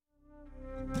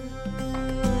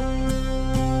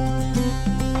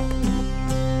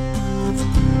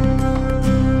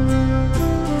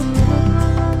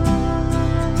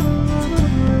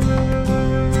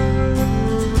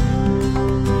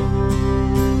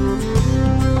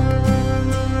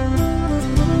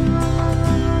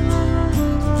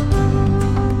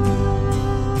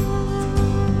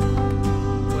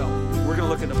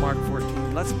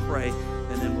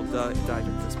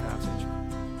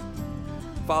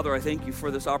Father, I thank you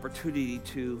for this opportunity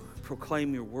to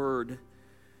proclaim your word.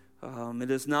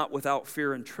 It is not without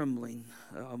fear and trembling.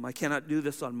 I cannot do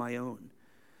this on my own.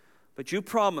 But you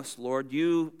promised, Lord,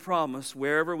 you promised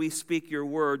wherever we speak your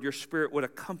word, your Spirit would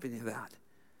accompany that.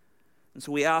 And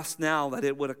so we ask now that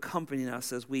it would accompany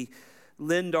us as we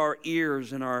lend our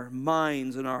ears and our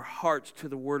minds and our hearts to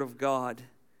the word of God,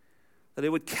 that it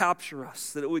would capture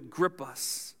us, that it would grip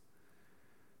us,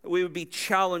 that we would be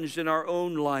challenged in our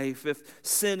own life. If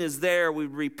sin is there, we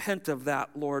would repent of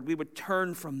that, Lord. We would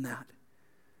turn from that.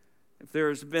 If there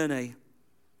has been a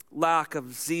lack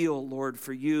of zeal, Lord,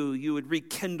 for you, you would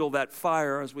rekindle that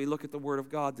fire as we look at the word of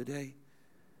God today.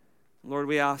 Lord,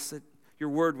 we ask that your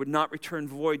word would not return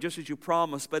void, just as you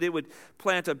promised, but it would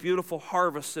plant a beautiful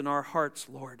harvest in our hearts,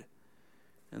 Lord.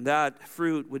 And that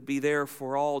fruit would be there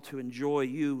for all to enjoy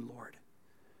you, Lord.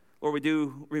 Lord, we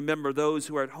do remember those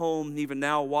who are at home, even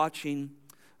now watching,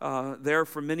 there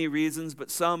for many reasons,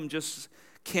 but some just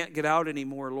can't get out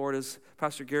anymore, Lord, as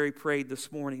Pastor Gary prayed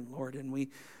this morning, Lord. And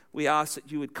we ask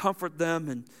that you would comfort them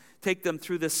and take them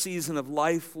through this season of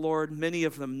life, Lord. Many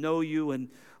of them know you and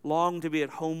long to be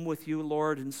at home with you,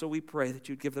 Lord. And so we pray that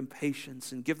you'd give them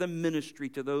patience and give them ministry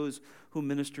to those who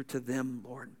minister to them,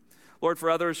 Lord. Lord, for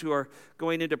others who are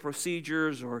going into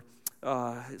procedures or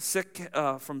sick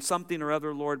from something or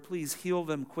other, Lord, please heal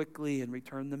them quickly and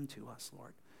return them to us,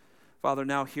 Lord. Father,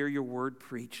 now hear your word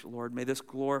preached, Lord. May this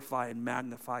glorify and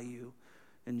magnify you.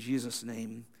 In Jesus'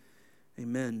 name,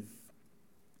 amen.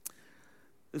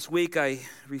 This week I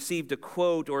received a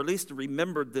quote, or at least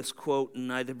remembered this quote,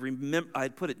 and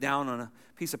I'd put it down on a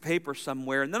piece of paper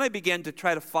somewhere. And then I began to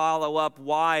try to follow up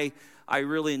why I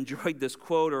really enjoyed this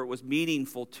quote or it was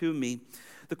meaningful to me.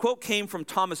 The quote came from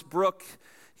Thomas Brooks.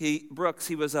 He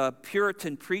was a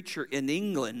Puritan preacher in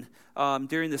England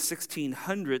during the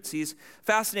 1600s. He's a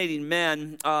fascinating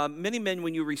man. Many men,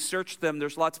 when you research them,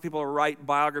 there's lots of people who write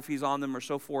biographies on them or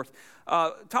so forth.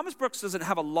 Thomas Brooks doesn't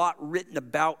have a lot written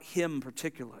about him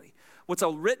particularly. What's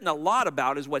written a lot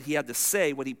about is what he had to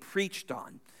say, what he preached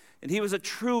on. And he was a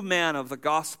true man of the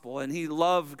gospel, and he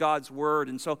loved God's word.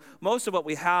 And so most of what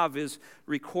we have is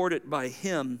recorded by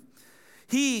him.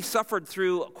 He suffered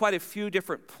through quite a few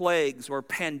different plagues or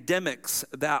pandemics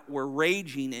that were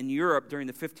raging in Europe during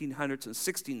the 1500s and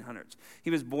 1600s. He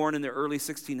was born in the early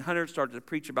 1600s, started to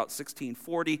preach about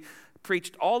 1640,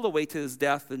 preached all the way to his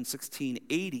death in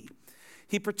 1680.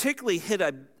 He particularly hit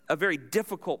a very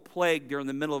difficult plague during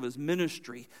the middle of his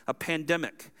ministry, a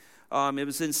pandemic. It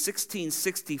was in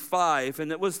 1665,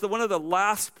 and it was one of the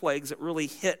last plagues that really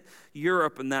hit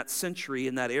Europe in that century,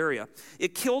 in that area.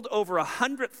 It killed over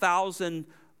 100,000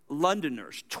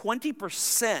 Londoners.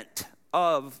 20%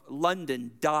 of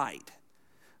London died.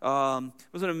 It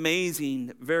was an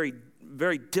amazing, very,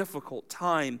 very difficult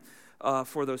time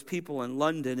for those people in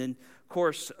London. And, of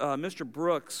course, Mr.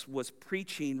 Brooks was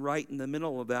preaching right in the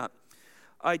middle of that.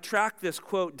 I tracked this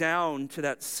quote down to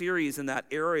that series in that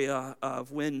area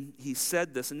of when he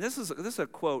said this. And this is a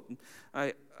quote.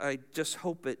 I just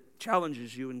hope it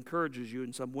challenges you, encourages you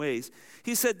in some ways.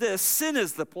 He said this: "Sin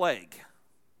is the plague."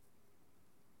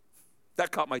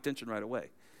 That caught my attention right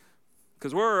away.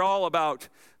 Because we're all about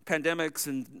pandemics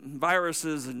and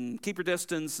viruses and keep your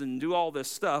distance and do all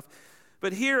this stuff.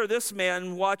 But here, this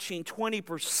man watching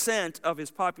 20% of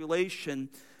his population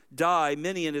die,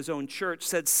 many in his own church,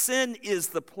 said, "Sin is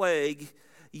the plague,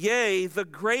 yea, the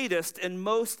greatest and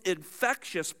most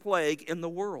infectious plague in the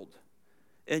world.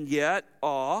 And yet,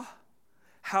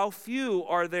 how few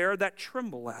are there that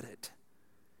tremble at it,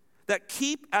 that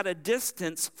keep at a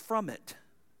distance from it."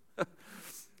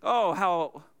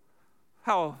 Oh,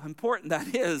 how important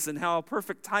that is and how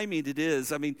perfect timing it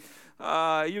is. I mean,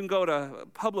 you can go to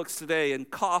Publix today and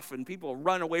cough and people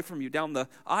run away from you down the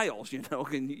aisles,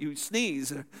 and you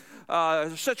sneeze.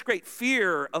 There's such great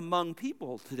fear among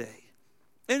people today.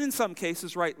 And in some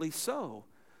cases, rightly so.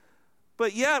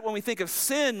 But yet, when we think of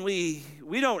sin, we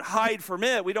don't hide from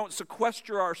it. We don't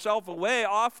sequester ourselves away.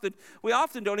 We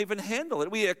often don't even handle it.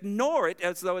 We ignore it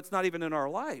as though it's not even in our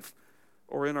life,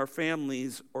 or in our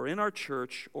families, or in our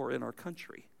church, or in our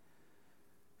country.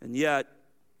 And yet,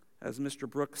 as Mr.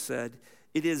 Brooks said,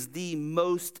 it is the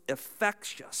most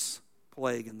infectious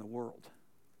plague in the world.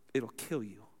 It'll kill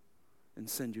you and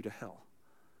send you to hell.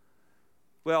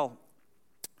 Well,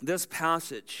 this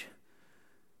passage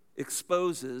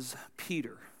exposes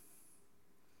Peter.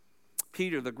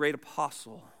 Peter, the great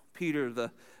apostle. Peter,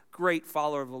 the great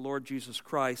follower of the Lord Jesus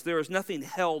Christ. There is nothing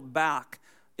held back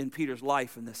in Peter's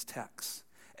life in this text.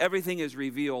 Everything is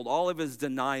revealed, all of his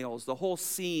denials, the whole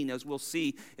scene, as we'll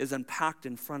see, is unpacked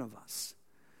in front of us.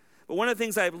 But one of the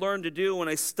things I've learned to do when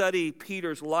I study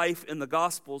Peter's life in the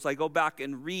Gospels, I go back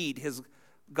and read his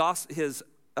his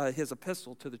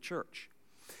epistle to the church.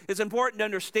 It's important to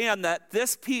understand that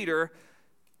this Peter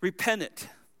repented.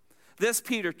 This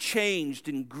Peter changed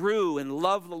and grew and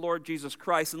loved the Lord Jesus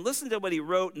Christ. And listen to what he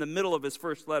wrote in the middle of his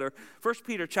first letter. 1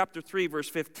 Peter chapter 3, verse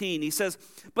 15. He says,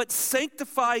 "But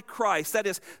sanctify Christ," that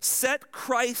is, set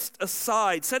Christ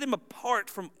aside, set him apart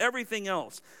from everything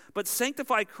else. "But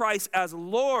sanctify Christ as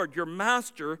Lord, your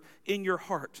master, in your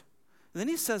heart." And then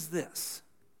he says this.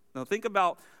 Now think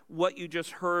about what you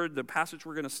just heard, the passage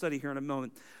we're going to study here in a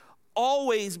moment.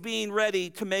 "Always being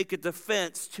ready to make a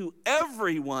defense to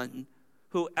everyone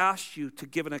who asks you to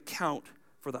give an account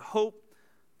for the hope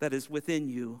that is within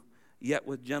you, yet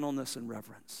with gentleness and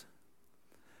reverence."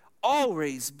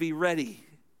 Always be ready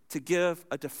to give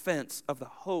a defense of the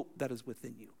hope that is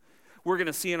within you. We're going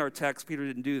to see in our text, Peter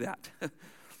didn't do that.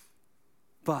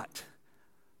 But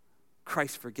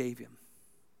Christ forgave him,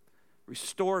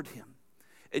 restored him,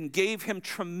 and gave him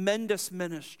tremendous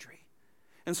ministry.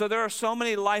 And so there are so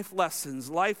many life lessons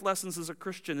as a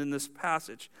Christian in this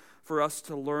passage for us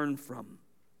to learn from.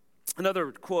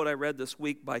 Another quote I read this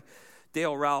week by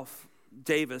Dale Ralph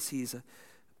Davis. He's a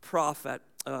prophet,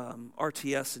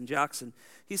 RTS in Jackson.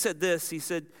 He said this. He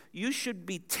said, "You should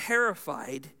be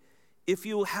terrified if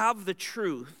you have the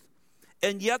truth,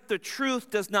 and yet the truth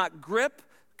does not grip,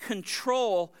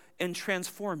 control, and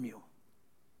transform you."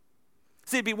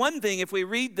 See, it'd be one thing if we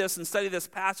read this and study this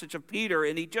passage of Peter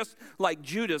and he just like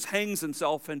Judas hangs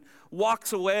himself and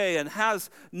walks away and has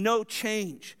no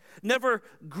change, never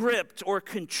gripped or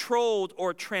controlled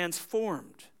or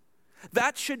transformed.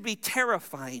 That should be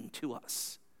terrifying to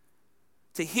us.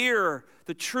 To hear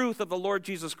the truth of the Lord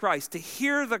Jesus Christ, to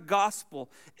hear the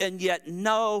gospel, and yet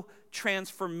no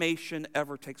transformation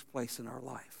ever takes place in our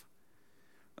life.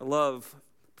 I love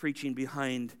preaching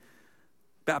behind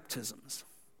baptisms,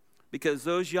 because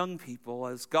those young people,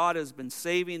 as God has been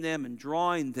saving them and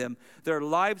drawing them, their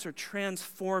lives are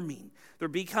transforming. They're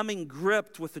becoming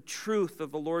gripped with the truth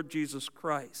of the Lord Jesus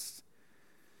Christ.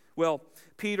 Well,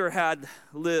 Peter had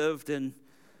lived and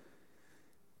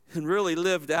really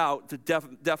lived out the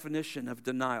definition of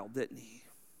denial, didn't he?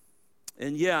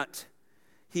 And yet,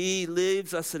 he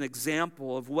leaves us an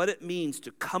example of what it means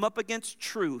to come up against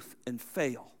truth and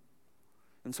fail.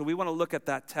 And so we want to look at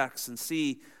that text and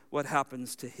see what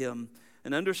happens to him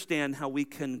and understand how we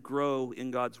can grow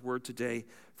in God's word today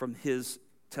from his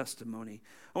testimony.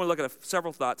 I want to look at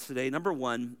several thoughts today. Number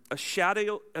one, a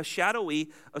shadowy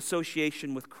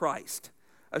association with Christ.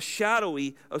 A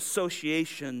shadowy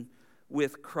association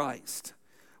with Christ.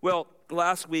 Well,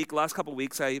 last couple of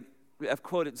weeks, I have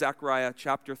quoted Zechariah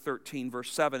chapter 13,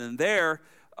 verse 7. And there,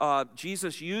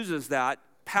 Jesus uses that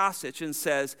passage and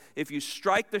says, "If you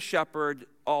strike the shepherd,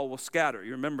 all will scatter."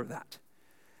 You remember that?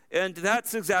 And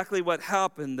that's exactly what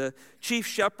happened. The chief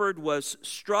shepherd was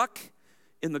struck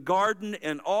in the garden,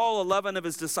 and all 11 of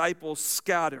his disciples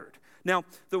scattered. Now,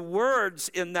 the words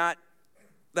in that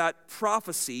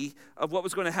prophecy of what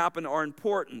was going to happen are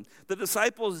important. The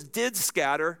disciples did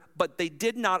scatter, but they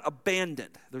did not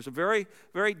abandon. There's a very,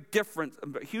 very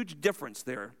huge difference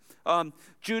there.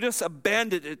 Judas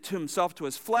abandoned it to himself, to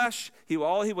his flesh.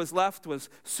 All he was left was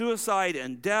suicide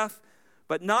and death,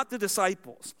 but not the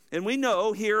disciples. And we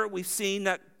know here, we've seen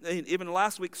that even in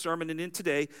last week's sermon and in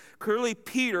today, clearly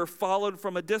Peter followed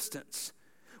from a distance.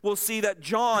 We'll see that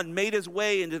John made his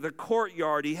way into the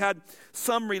courtyard. He had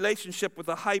some relationship with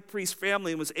the high priest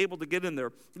family and was able to get in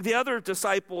there. The other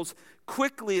disciples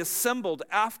quickly assembled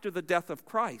after the death of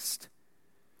Christ.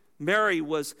 Mary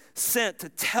was sent to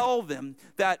tell them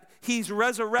that he's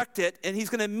resurrected and he's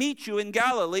going to meet you in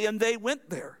Galilee, and they went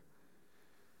there.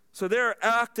 So their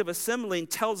act of assembling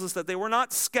tells us that they were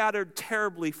not scattered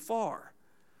terribly far.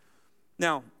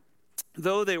 Now,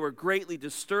 though they were greatly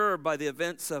disturbed by the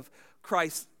events of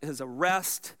Christ, his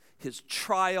arrest, his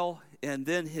trial, and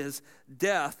then his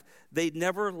death, they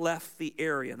never left the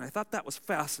area. And I thought that was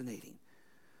fascinating.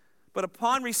 But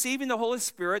upon receiving the Holy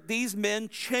Spirit, these men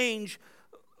change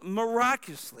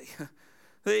miraculously.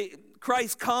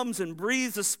 Christ comes and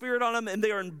breathes the Spirit on them, and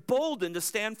they are emboldened to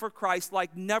stand for Christ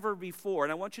like never before.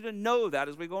 And I want you to know that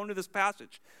as we go into this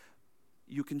passage,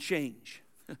 you can change.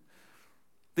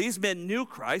 These men knew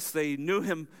Christ. They knew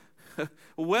him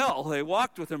well. They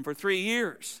walked with him for 3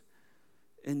 years.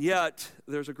 And yet,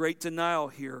 there's a great denial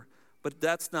here, but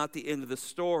that's not the end of the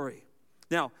story.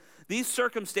 Now, these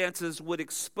circumstances would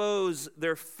expose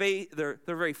their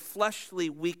very fleshly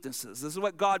weaknesses. This is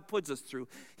what God puts us through.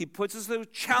 He puts us through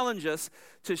challenges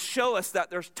to show us that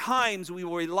there's times we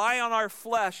will rely on our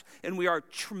flesh and we are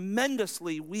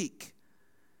tremendously weak.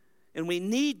 And we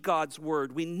need God's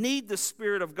word. We need the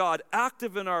Spirit of God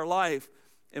active in our life.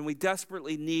 And we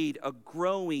desperately need a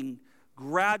growing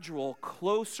gradual,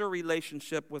 closer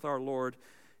relationship with our Lord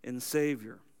and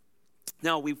Savior.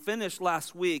 Now, we finished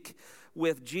last week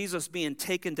with Jesus being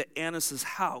taken to Annas'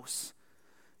 house.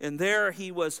 And there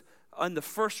he was on the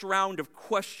first round of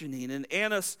questioning. And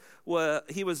Annas,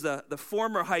 he was the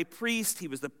former high priest. He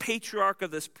was the patriarch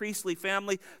of this priestly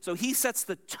family. So he sets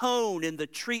the tone in the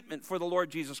treatment for the Lord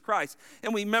Jesus Christ.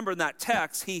 And we remember in that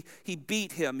text, he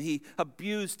beat him. He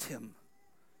abused him.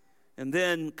 And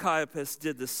then Caiaphas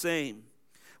did the same.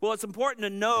 Well, it's important to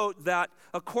note that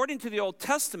according to the Old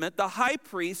Testament, the high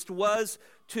priest was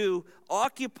to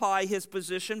occupy his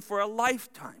position for a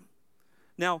lifetime.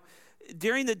 Now,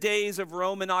 during the days of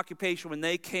Roman occupation, when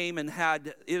they came and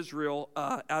had Israel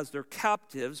as their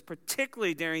captives,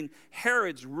 particularly during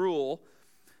Herod's rule,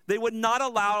 they would not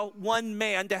allow one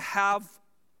man to have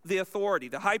the authority.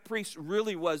 The high priest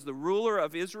really was the ruler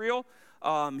of Israel.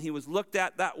 He was looked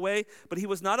at that way, but he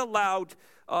was not allowed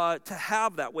to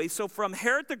have that way. So from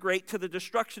Herod the Great to the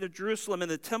destruction of Jerusalem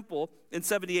and the temple in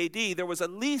 70 AD, there was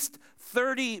at least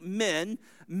 30 men,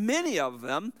 many of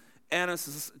them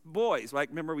Annas' boys. Like,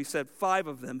 remember we said 5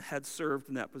 of them had served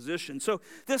in that position. So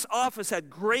this office had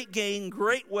great gain,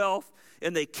 great wealth,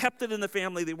 and they kept it in the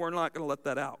family. They were not going to let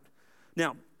that out.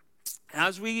 Now,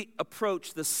 as we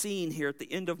approach the scene here at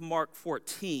the end of Mark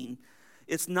 14,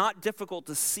 it's not difficult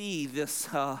to see this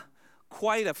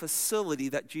quite a facility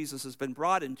that Jesus has been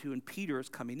brought into and Peter is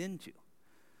coming into.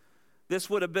 This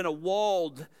would have been a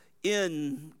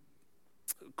walled-in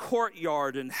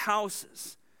courtyard and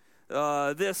houses.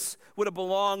 This would have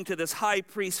belonged to this high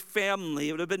priest family.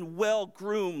 It would have been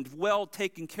well-groomed, well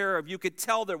taken care of. You could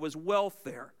tell there was wealth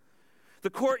there. The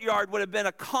courtyard would have been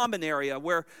a common area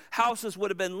where houses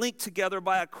would have been linked together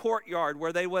by a courtyard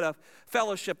where they would have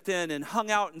fellowshipped in and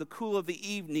hung out in the cool of the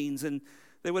evenings, and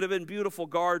there would have been beautiful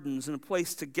gardens and a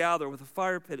place to gather with a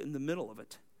fire pit in the middle of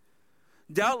it.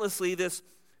 Doubtlessly, this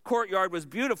courtyard was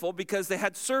beautiful because they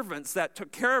had servants that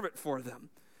took care of it for them.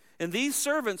 And these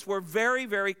servants were very,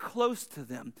 very close to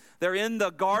them. They're in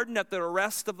the garden at the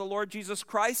arrest of the Lord Jesus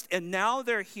Christ, and now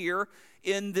they're here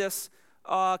in this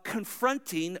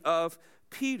confronting of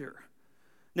Peter.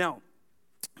 Now,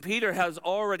 Peter has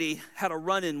already had a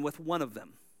run-in with one of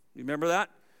them. You remember that?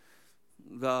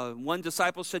 The one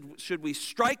disciple said, should we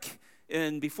strike?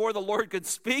 And before the Lord could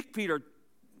speak, Peter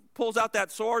pulls out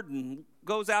that sword and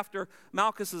goes after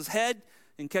Malchus's head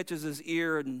and catches his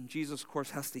ear, and Jesus, of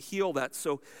course, has to heal that.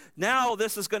 So now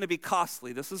this is going to be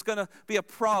costly. This is going to be a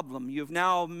problem. You've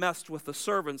now messed with the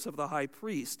servants of the high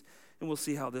priest, and we'll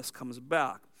see how this comes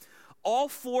back. All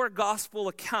 4 gospel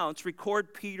accounts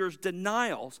record Peter's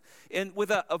denials and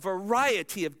with a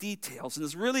variety of details. And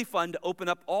it's really fun to open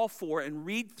up all 4 and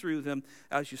read through them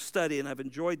as you study, and I've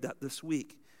enjoyed that this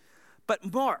week. But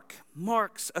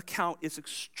Mark's account is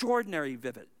extraordinarily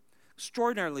vivid.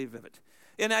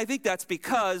 And I think that's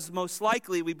because, most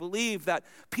likely, we believe that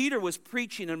Peter was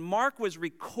preaching and Mark was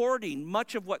recording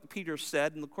much of what Peter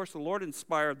said. And, of course, the Lord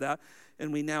inspired that,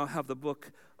 and we now have the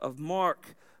book of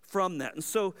Mark from that. And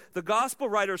so the gospel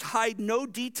writers hide no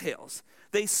details.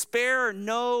 They spare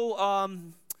no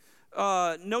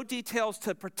details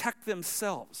to protect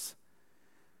themselves.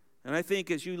 And I think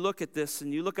as you look at this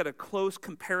and you look at a close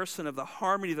comparison of the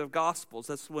harmony of the Gospels,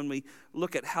 that's when we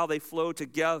look at how they flow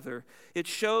together, it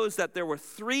shows that there were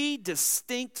 3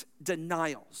 distinct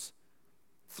denials.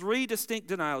 3 distinct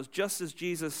denials, just as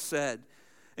Jesus said.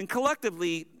 And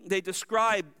collectively, they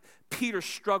describe Peter's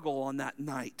struggle on that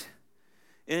night.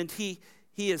 And he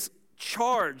is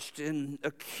charged and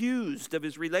accused of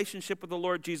his relationship with the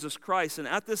Lord Jesus Christ. And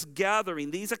at this gathering,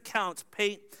 these accounts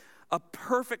paint a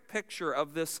perfect picture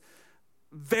of this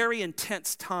very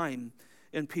intense time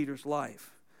in Peter's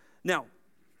life. Now,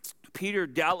 Peter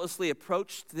doubtlessly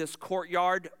approached this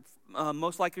courtyard,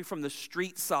 most likely from the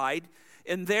street side,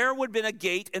 and there would have been a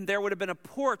gate, and there would have been a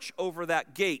porch over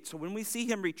that gate. So when we see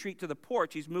him retreat to the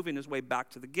porch, he's moving his way back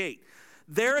to the gate.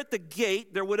 There at the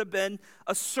gate, there would have been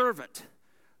a servant,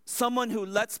 someone who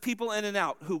lets people in and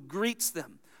out, who greets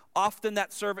them. Often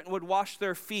that servant would wash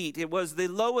their feet. It was the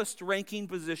lowest ranking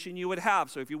position you would have.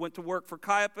 So if you went to work for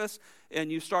Caiaphas and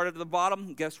you started at the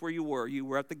bottom, guess where you were? You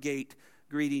were at the gate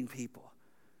greeting people.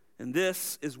 And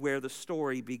this is where the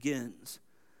story begins.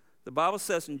 The Bible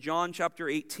says in John chapter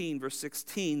 18, verse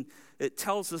 16, it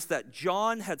tells us that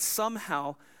John had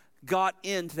somehow got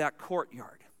into that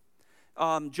courtyard.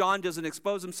 John doesn't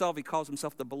expose himself. He calls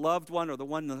himself the beloved one, or the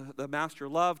one the master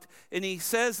loved. And he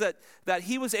says that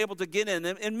he was able to get in.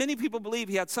 And many people believe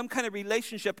he had some kind of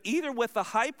relationship either with the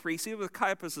high priest, either with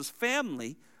Caiaphas'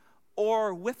 family,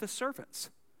 or with the servants.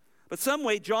 But some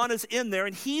way, John is in there,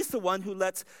 and he's the one who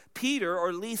lets Peter, or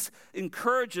at least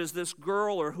encourages this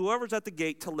girl or whoever's at the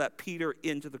gate to let Peter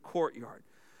into the courtyard.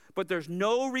 But there's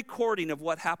no recording of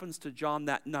what happens to John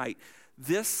that night.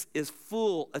 This is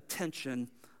full attention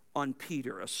on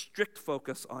Peter, a strict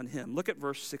focus on him. Look at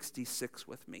verse 66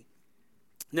 with me.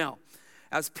 Now,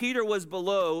 as Peter was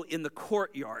below in the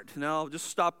courtyard, now I'll just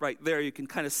stop right there. You can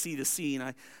kind of see the scene.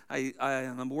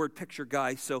 I'm a word picture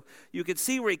guy, so you could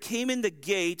see where he came in the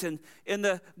gate, and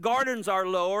the gardens are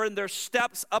lower, and there's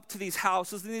steps up to these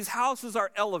houses, and these houses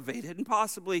are elevated, and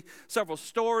possibly several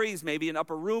stories, maybe an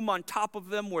upper room on top of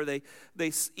them where they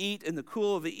eat in the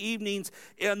cool of the evenings,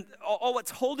 and all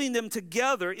what's holding them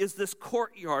together is this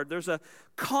courtyard. There's a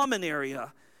common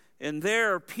area. And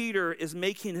there, Peter is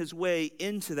making his way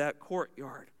into that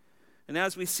courtyard. And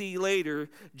as we see later,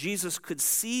 Jesus could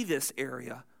see this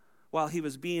area while he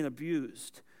was being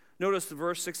abused. Notice the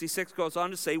verse 66 goes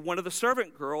on to say, one of the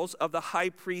servant girls of the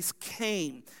high priest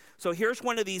came. So here's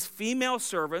one of these female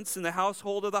servants in the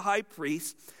household of the high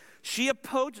priest. She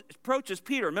approaches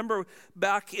Peter. Remember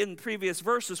back in previous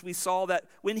verses, we saw that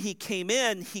when he came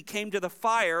in, he came to the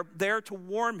fire there to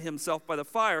warm himself by the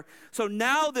fire. So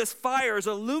now this fire is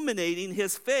illuminating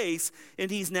his face, and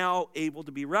he's now able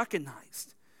to be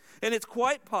recognized. And it's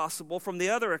quite possible from the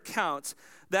other accounts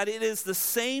that it is the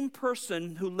same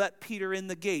person who let Peter in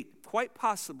the gate. Quite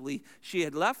possibly, she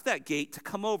had left that gate to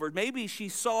come over. Maybe she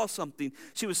saw something.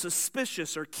 She was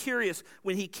suspicious or curious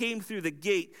when he came through the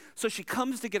gate. So she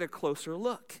comes to get a closer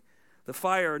look. The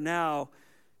fire now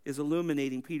is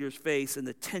illuminating Peter's face, and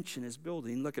the tension is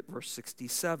building. Look at verse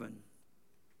 67.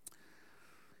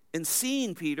 And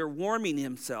seeing Peter warming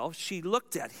himself, she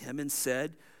looked at him and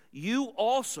said, "You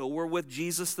also were with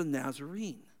Jesus the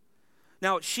Nazarene."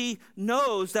 Now, she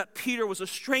knows that Peter was a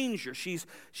stranger. She's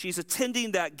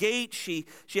attending that gate. She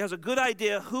has a good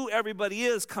idea who everybody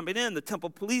is coming in. The temple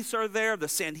police are there. The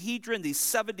Sanhedrin, these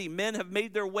 70 men have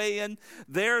made their way in.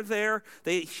 They're there.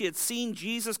 She had seen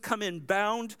Jesus come in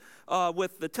bound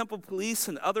with the temple police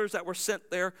and others that were sent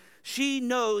there. She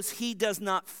knows he does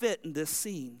not fit in this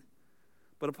scene.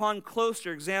 But upon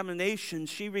closer examination,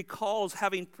 she recalls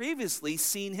having previously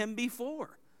seen him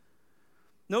before.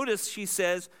 Notice she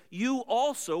says, "You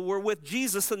also were with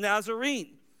Jesus the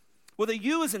Nazarene." Well, the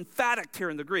 "you" is emphatic here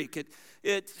in the Greek.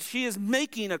 She is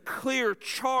making a clear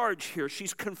charge here.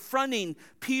 She's confronting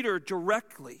Peter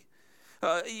directly.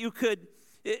 The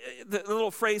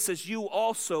little phrase says, "You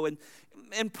also,"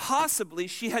 and possibly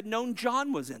she had known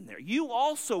John was in there. You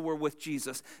also were with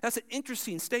Jesus. That's an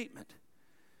interesting statement.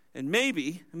 And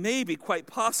maybe, quite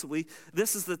possibly,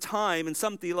 this is the time, and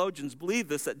some theologians believe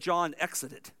this, that John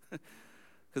exited.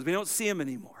 Because we don't see him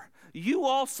anymore. You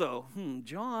also,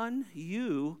 John,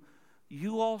 you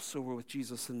also were with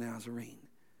Jesus the Nazarene.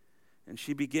 And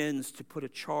she begins to put a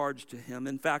charge to him.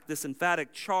 In fact, this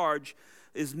emphatic charge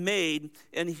is made,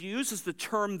 and he uses the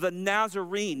term the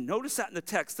Nazarene. Notice that in the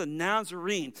text, the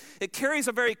Nazarene. It carries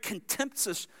a very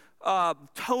contemptuous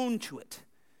tone to it.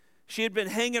 She had been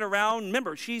hanging around.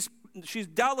 Remember, she's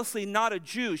doubtlessly not a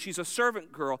Jew. She's a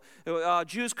servant girl.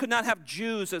 Jews could not have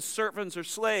Jews as servants or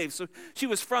slaves. So she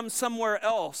was from somewhere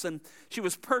else, and she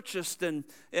was purchased and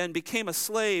became a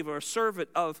slave or a servant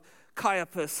of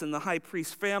Caiaphas and the high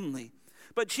priest family.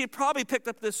 But she had probably picked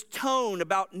up this tone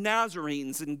about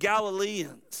Nazarenes and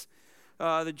Galileans.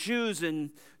 The Jews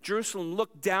in Jerusalem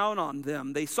looked down on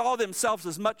them. They saw themselves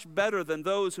as much better than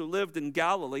those who lived in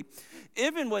Galilee.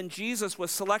 Even when Jesus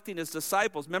was selecting his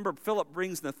disciples, remember Philip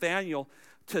brings Nathanael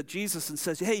to Jesus and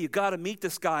says, "Hey, you got to meet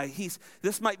this guy.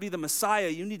 This might be the Messiah.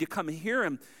 You need to come and hear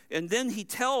him." And then he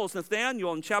tells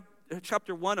Nathanael in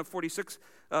chapter 1 of 46,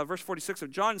 verse 46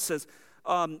 of John, says,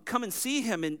 "Come and see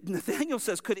him." And Nathanael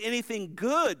says, "Could anything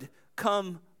good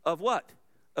come of what?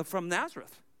 From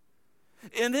Nazareth?"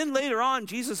 And then later on,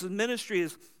 Jesus' ministry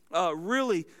is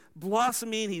really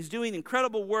blossoming. He's doing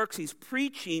incredible works. He's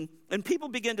preaching. And people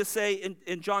begin to say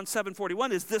in John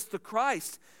 7:41, "Is this the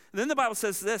Christ?" And then the Bible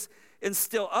says this, and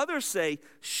still others say,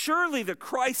 "Surely the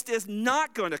Christ is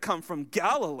not going to come from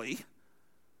Galilee."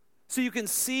 So you can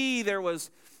see there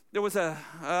was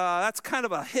that's kind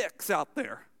of a Hicks out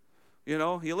there. You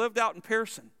know, he lived out in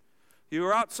Pearson. You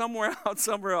were out somewhere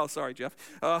else. Sorry, Jeff.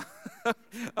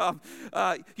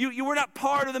 You were not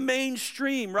part of the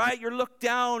mainstream, right? You're looked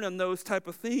down on those type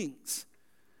of things.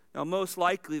 Now, most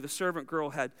likely, the servant girl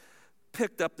had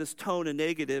picked up this tone of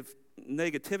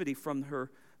negativity from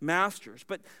her masters.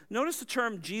 But notice the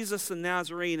term Jesus the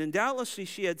Nazarene, and doubtlessly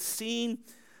she had seen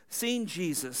seen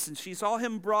Jesus, and she saw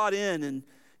him brought in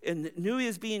and knew he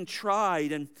was being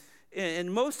tried,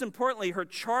 And most importantly, her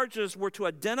charges were to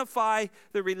identify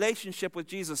the relationship with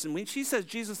Jesus. And when she says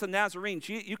Jesus the Nazarene,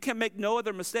 you can make no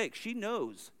other mistake. She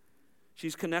knows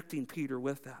she's connecting Peter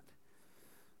with that.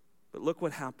 But look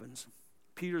what happens.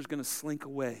 Peter's going to slink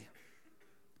away.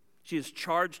 She has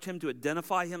charged him to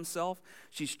identify himself.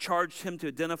 She's charged him to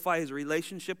identify his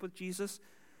relationship with Jesus.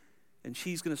 And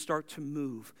she's going to start to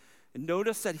move. And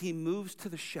notice that he moves to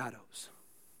the shadows.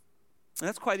 And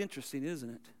that's quite interesting, isn't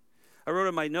it? I wrote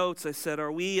in my notes, I said,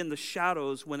 are we in the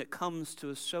shadows when it comes to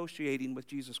associating with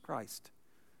Jesus Christ?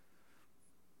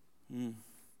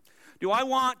 Do I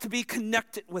want to be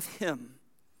connected with him?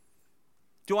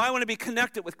 Do I want to be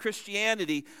connected with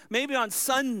Christianity? Maybe on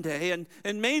Sunday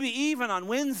and maybe even on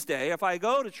Wednesday, if I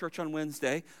go to church on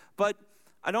Wednesday, but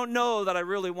I don't know that I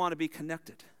really want to be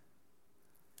connected.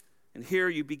 And here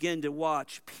you begin to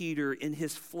watch Peter in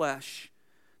his flesh,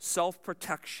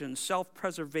 self-protection,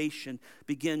 self-preservation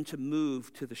begin to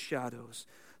move to the shadows.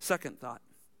 Second thought.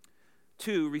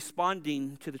 2,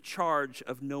 responding to the charge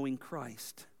of knowing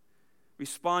Christ.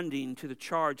 Responding to the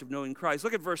charge of knowing Christ.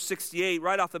 Look at verse 68.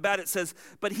 Right off the bat it says,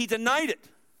 but he denied it.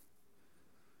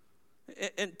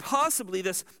 And possibly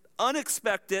this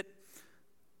unexpected,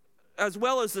 as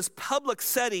well as this public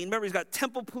setting. Remember, he's got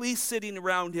temple police sitting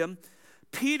around him.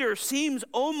 Peter seems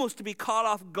almost to be caught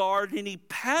off guard, and he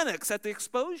panics at the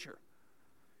exposure.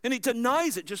 And he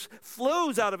denies it, just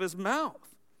flows out of his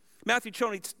mouth. Matthew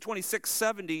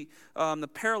 26:70, the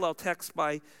parallel text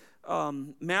by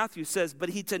Matthew says, but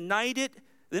he denied it,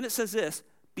 then it says this,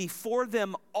 before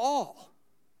them all.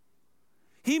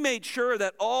 He made sure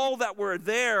that all that were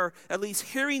there, at least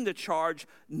hearing the charge,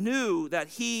 knew that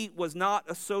he was not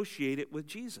associated with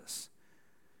Jesus.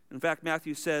 In fact,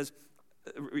 Matthew says,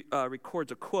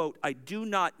 records a quote, I do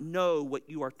not know what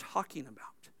you are talking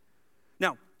about.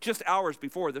 Now, just hours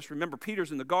before this, remember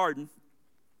Peter's in the garden.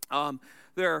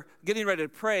 They're getting ready to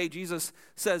pray. Jesus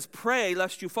says, pray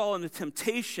lest you fall into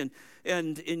temptation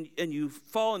and you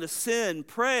fall into sin.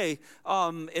 Pray.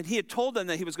 And he had told them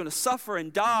that he was going to suffer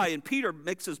and die. And Peter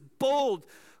makes this bold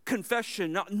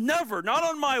confession, never, not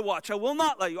on my watch. I will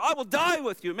not let you. I will die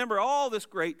with you. Remember all this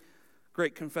great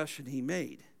confession he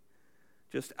made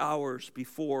just hours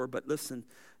before. But listen,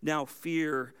 now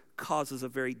fear causes a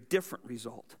very different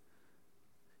result.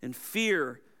 And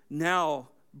fear now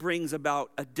brings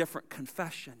about a different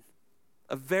confession,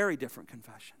 a very different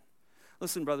confession.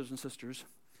 Listen, brothers and sisters,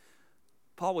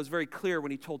 Paul was very clear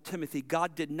when he told Timothy,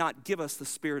 God did not give us the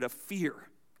spirit of fear.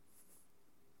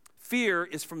 Fear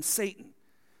is from Satan.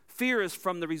 Fear is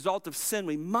from the result of sin.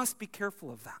 We must be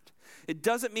careful of that. It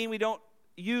doesn't mean we don't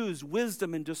use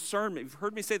wisdom and discernment. You've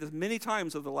heard me say this many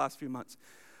times over the last few months.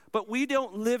 But we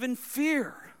don't live in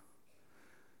fear.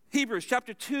 Hebrews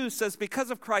chapter 2 says,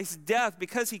 because of Christ's death,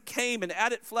 because he came and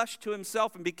added flesh to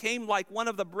himself and became like one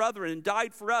of the brethren and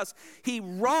died for us, he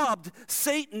robbed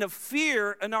Satan of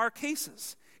fear in our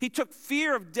cases. He took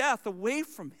fear of death away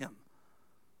from him.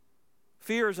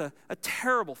 Fear is a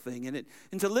terrible thing,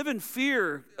 and to live in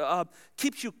fear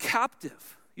keeps you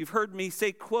captive. You've heard me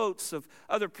say quotes of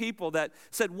other people that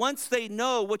said, once they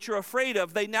know what you're afraid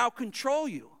of, they now control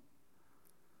you.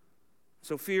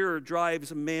 So fear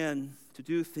drives a man to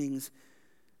do things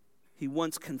he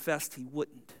once confessed he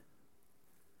wouldn't.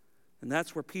 And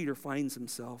that's where Peter finds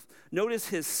himself. Notice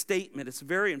his statement. It's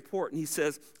very important. He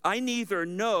says, I neither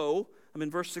know, I'm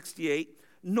in verse 68,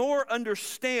 nor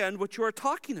understand what you are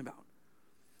talking about.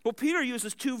 Well, Peter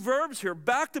uses two verbs here,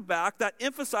 back to back, that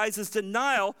emphasizes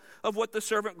denial of what the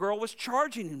servant girl was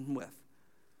charging him with.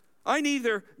 I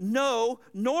neither know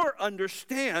nor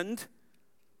understand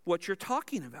what you're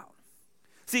talking about.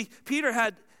 See, Peter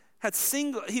had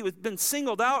been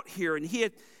singled out here, and he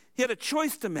had a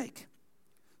choice to make.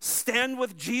 Stand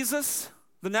with Jesus,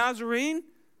 the Nazarene,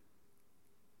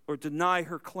 or deny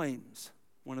her claims.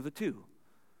 One of the two.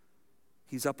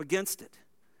 He's up against it.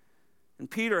 And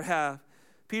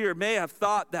Peter may have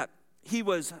thought that he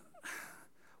was,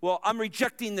 I'm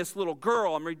rejecting this little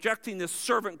girl. I'm rejecting this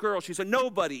servant girl. She's a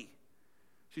nobody.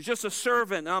 She's just a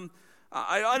servant.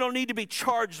 I don't need to be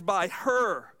charged by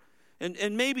her.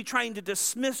 And maybe trying to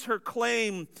dismiss her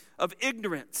claim of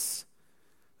ignorance,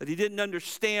 that he didn't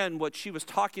understand what she was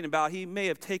talking about. He may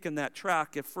have taken that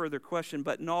track if further questioned,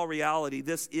 but in all reality,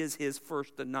 this is his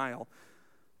first denial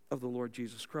of the Lord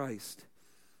Jesus Christ.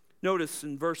 Notice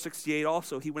in verse 68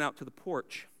 also, he went out to the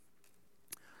porch.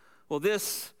 Well,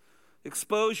 this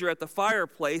exposure at the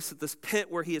fireplace, at this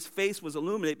pit where his face was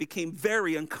illuminated, became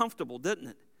very uncomfortable, didn't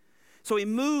it? So he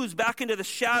moves back into the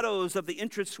shadows of the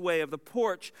entranceway of the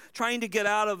porch, trying to get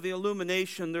out of the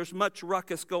illumination. There's much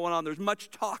ruckus going on. There's much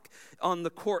talk on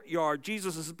the courtyard.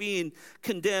 Jesus is being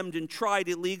condemned and tried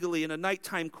illegally in a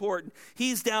nighttime court.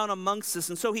 He's down amongst us.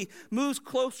 And so he moves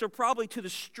closer probably to the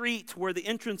street where the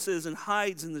entrance is and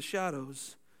hides in the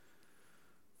shadows.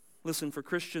 Listen, for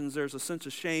Christians, there's a sense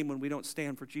of shame when we don't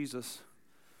stand for Jesus.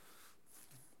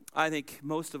 I think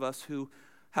most of us who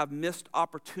have missed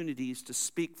opportunities to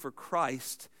speak for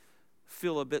Christ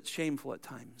feel a bit shameful at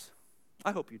times.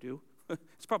 I hope you do.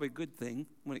 It's probably a good thing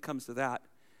when it comes to that.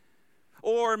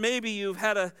 Or maybe you've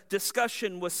had a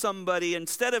discussion with somebody.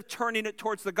 Instead of turning it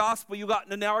towards the gospel, you got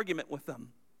in an argument with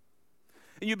them.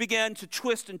 And you began to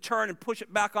twist and turn and push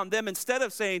it back on them instead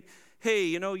of saying, hey,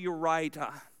 you're right.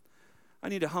 I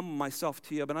need to humble myself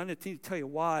to you, but I need to tell you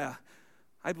why.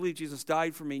 I believe Jesus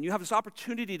died for me. And you have this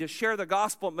opportunity to share the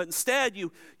gospel, but instead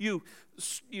you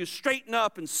straighten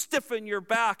up and stiffen your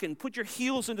back and put your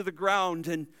heels into the ground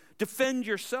and defend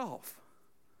yourself.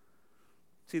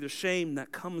 See, the shame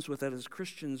that comes with that as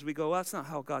Christians, we go, well, that's not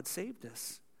how God saved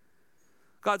us.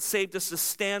 God saved us to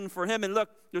stand for him. And look,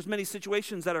 there's many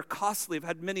situations that are costly. I've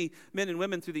had many men and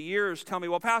women through the years tell me,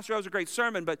 well, Pastor, that was a great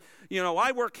sermon, but,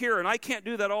 I work here and I can't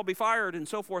do that. I'll be fired and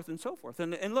so forth and so forth.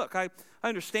 And look, I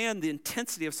understand the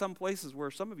intensity of some places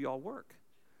where some of you all work.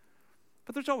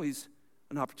 But there's always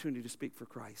an opportunity to speak for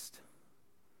Christ.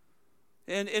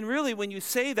 And really, when you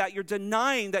say that, you're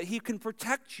denying that he can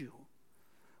protect you.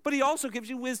 But he also gives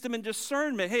you wisdom and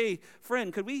discernment. Hey,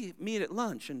 friend, could we meet at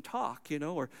lunch and talk,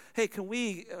 Or, hey, can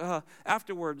we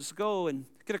afterwards go and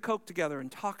get a Coke together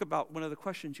and talk about one of the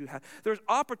questions you had? There's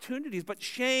opportunities, but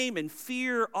shame and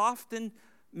fear often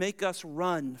make us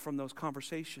run from those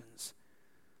conversations.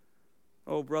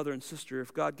 Oh, brother and sister,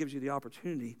 if God gives you the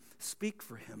opportunity, speak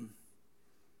for him.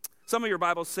 Some of your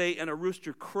Bibles say, and a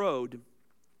rooster crowed,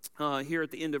 here at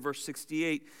the end of verse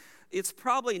 68. It's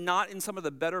probably not in some of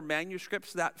the better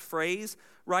manuscripts, that phrase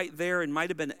right there, and might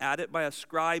have been added by a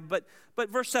scribe. But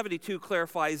verse 72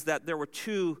 clarifies that there were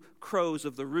two crows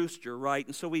of the rooster, right?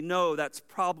 And so we know that's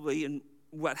probably in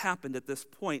what happened at this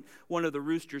point. One of the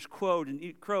roosters crowed. And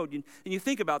you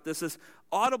think about this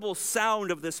audible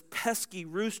sound of this pesky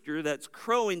rooster that's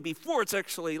crowing before it's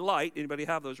actually light. Anybody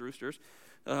have those roosters?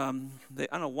 I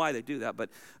don't know why they do that, but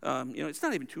it's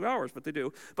not even 2 hours, but they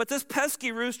do. But this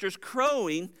pesky rooster's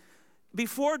crowing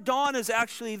before dawn is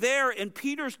actually there, and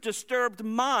Peter's disturbed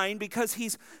mind, because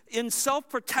he's in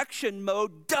self-protection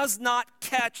mode, does not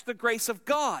catch the grace of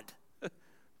God.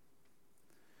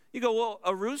 You go, well,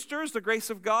 a rooster is the grace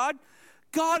of God?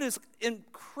 God is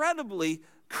incredibly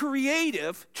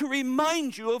creative to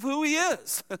remind you of who he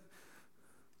is.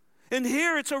 And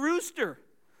here it's a rooster.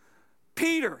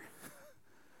 Peter,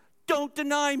 don't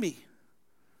deny me.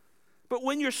 But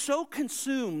when you're so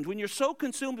consumed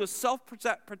with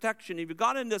self-protection, if you've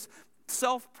got in this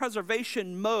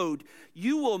self-preservation mode,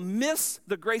 you will miss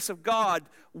the grace of God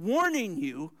warning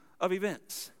you of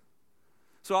events.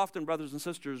 So often, brothers and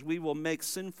sisters, we will make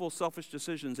sinful, selfish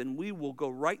decisions, and we will go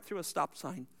right through a stop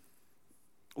sign.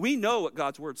 We know what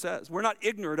God's word says. We're not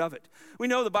ignorant of it. We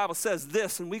know the Bible says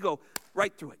this, and we go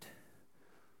right through it.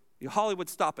 The Hollywood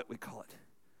stop it, we call it.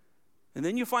 And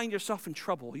then you find yourself in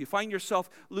trouble. You find yourself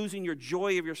losing your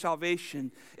joy of your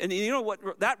salvation. And you know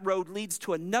what? That road leads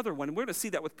to another one. And we're going to see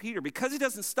that with Peter. Because he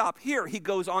doesn't stop here, he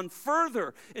goes on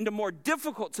further into more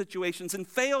difficult situations and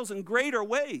fails in greater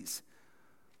ways.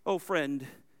 Oh, friend,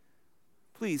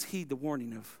 please heed the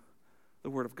warning of the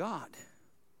Word of God.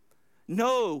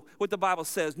 Know what the Bible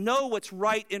says. Know what's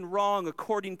right and wrong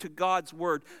according to God's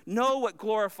word. Know what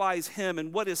glorifies him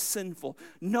and what is sinful.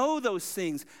 Know those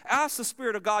things. Ask the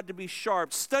Spirit of God to be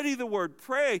sharp. Study the word.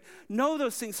 Pray. Know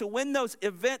those things. So when those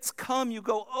events come, you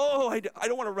go, oh, I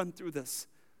don't want to run through this.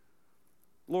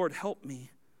 Lord, help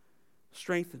me.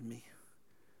 Strengthen me.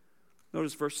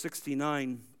 Notice verse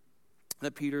 69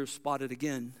 that Peter spotted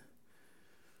again.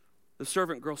 The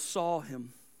servant girl saw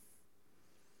him.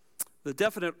 The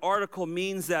definite article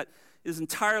means that it is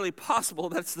entirely possible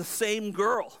that's the same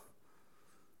girl.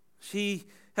 She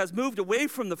has moved away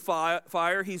from the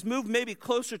fire. He's moved maybe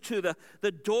closer to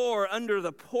the door under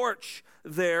the porch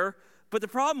there. But the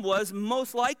problem was,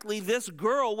 most likely, this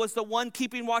girl was the one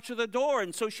keeping watch of the door.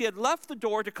 And so she had left the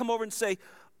door to come over and say,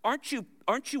 aren't you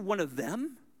one of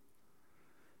them?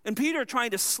 And Peter, trying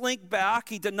to slink back,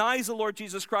 he denies the Lord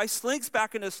Jesus Christ, slinks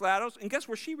back into his shadows, and guess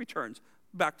where she returns?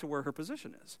 Back to where her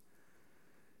position is.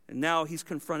 And now he's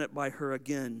confronted by her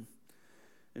again.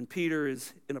 And Peter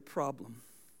is in a problem.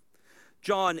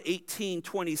 John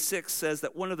 18:26 says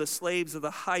that one of the slaves of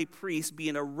the high priest,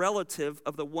 being a relative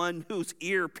of the one whose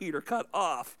ear Peter cut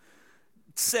off,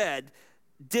 said,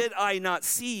 did I not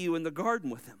see you in the garden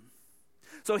with him?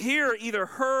 So here, either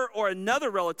her or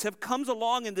another relative comes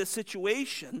along in this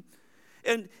situation,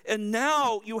 and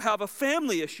now you have a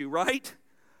family issue, right?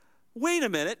 Wait a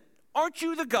minute. Aren't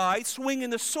you the guy swinging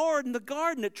the sword in the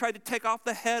garden that tried to take off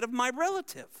the head of my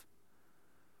relative?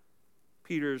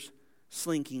 Peter's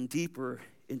slinking deeper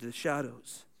into the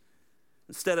shadows.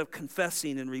 Instead of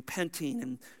confessing and repenting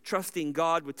and trusting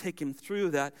God would take him through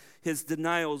that, his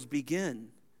denials begin.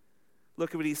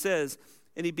 Look at what he says.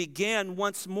 And he began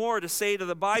once more to say to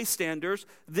the bystanders,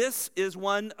 "This is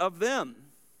one of them."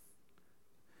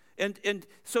 And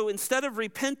so instead of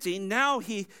repenting, now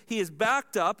he is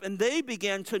backed up, and they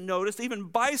began to notice, even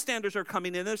bystanders are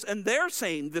coming in this, and they're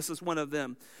saying this is one of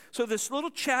them. So this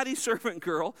little chatty servant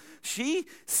girl, she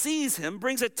sees him,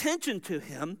 brings attention to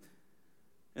him,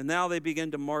 and now they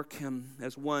begin to mark him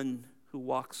as one who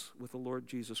walks with the Lord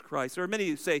Jesus Christ. There are many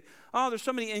who say, oh, there's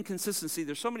so many inconsistencies.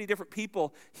 There's so many different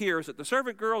people here. Is it the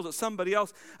servant girl? Is it somebody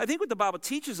else? I think what the Bible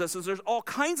teaches us is there's all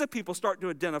kinds of people starting to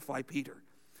identify Peter.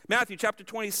 Matthew chapter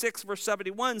 26, verse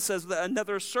 71 says that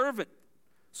another servant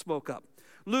spoke up.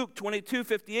 Luke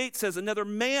 22:58 says another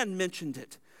man mentioned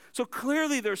it. So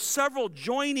clearly there's several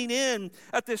joining in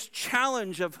at this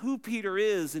challenge of who Peter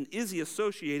is and is he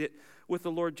associated with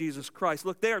the Lord Jesus Christ.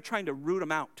 Look, they are trying to root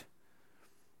him out.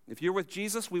 If you're with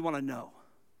Jesus, we want to know.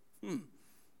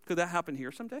 Could that happen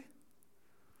here someday?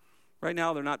 Right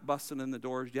now they're not busting in the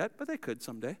doors yet, but they could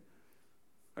someday.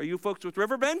 Are you folks with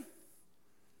Riverbend?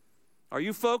 Are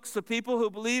you folks the people who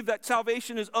believe that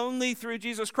salvation is only through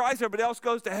Jesus Christ? Everybody else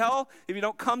goes to hell if you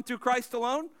don't come through Christ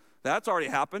alone? That's already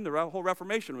happened. The whole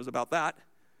Reformation was about that.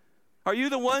 Are you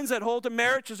the ones that hold to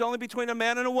marriage is only between a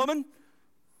man and a woman?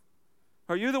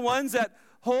 Are you the ones that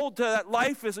hold to that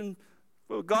life is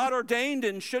God ordained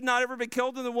and should not ever be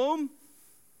killed in the womb?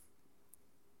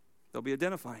 They'll be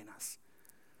identifying us.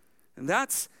 And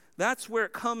that's where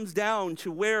it comes down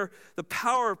to where the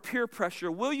power of peer pressure.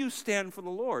 Will you stand for the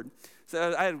Lord?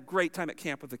 So I had a great time at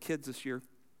camp with the kids this year.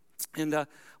 And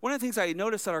one of the things I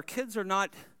noticed that our kids are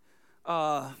not,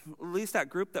 at least that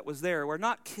group that was there, were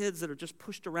not kids that are just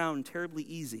pushed around terribly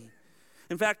easy.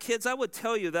 In fact, kids, I would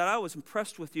tell you that I was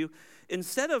impressed with you.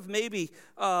 Instead of maybe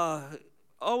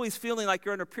always feeling like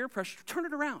you're under peer pressure, turn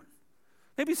it around.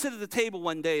 Maybe sit at the table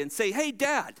one day and say, hey,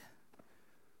 Dad,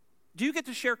 do you get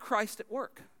to share Christ at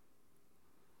work?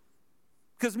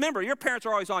 Because remember, your parents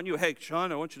are always on you. Hey,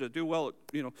 Sean, I want you to do well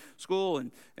at school,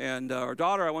 and our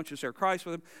daughter, I want you to share Christ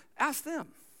with them. Ask them.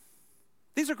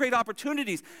 These are great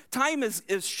opportunities. Time is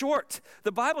short.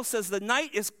 The Bible says the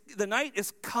night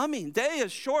is coming. Day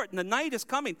is short, and the night is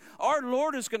coming. Our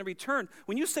Lord is going to return.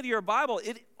 When you study your Bible,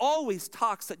 it always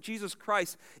talks that Jesus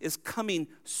Christ is coming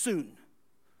soon.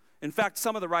 In fact,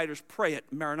 some of the writers pray it,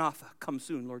 Maranatha, come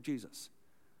soon, Lord Jesus.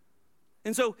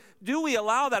 And so do we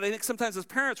allow that? I think sometimes as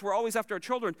parents, we're always after our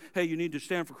children, hey, you need to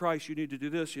stand for Christ, you need to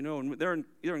do this, and they're in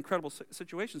incredible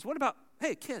situations. What about,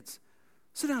 hey, kids,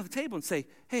 sit down at the table and say,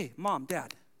 hey, Mom,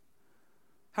 Dad,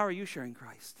 how are you sharing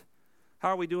Christ? How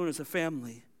are we doing as a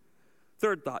family?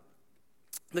 Third thought,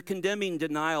 the condemning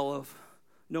denial of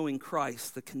knowing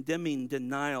Christ, the condemning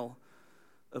denial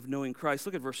of knowing Christ.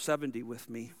 Look at verse 70 with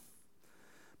me.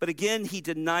 But again, he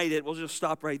denied it. We'll just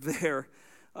stop right there.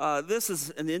 This is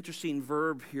an interesting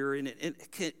verb here, and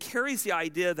it carries the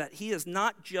idea that he is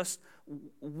not just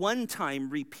one time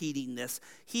repeating this.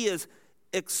 He is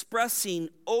expressing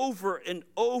over and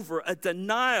over a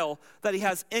denial that he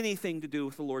has anything to do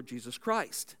with the Lord Jesus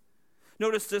Christ.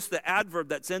 Notice this, the adverb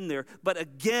that's in there, but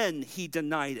again he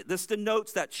denied it. This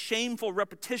denotes that shameful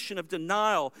repetition of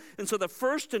denial. And so the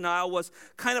first denial was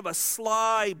kind of a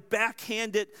sly,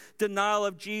 backhanded denial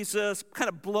of Jesus, kind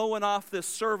of blowing off this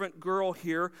servant girl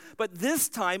here. But this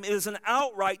time it is an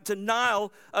outright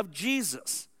denial of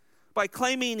Jesus by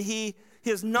claiming he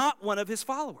is not one of his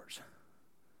followers.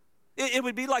 It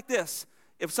would be like this.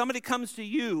 If somebody comes to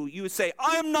you, you would say,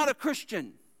 I am not a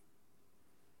Christian.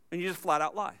 And you just flat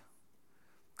out lie.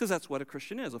 Because that's what a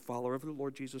Christian is, a follower of the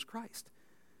Lord Jesus Christ.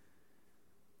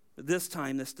 But this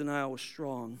time, this denial was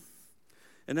strong.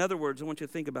 In other words, I want you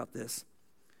to think about this.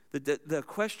 The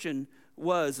question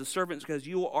was, the servant says,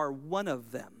 you are one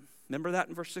of them. Remember that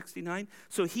in verse 69?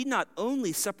 So he not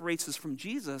only separates himself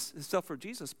from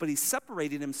Jesus, but he's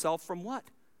separating himself from what?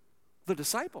 The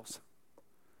disciples.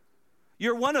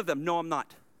 You're one of them. No, I'm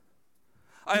not.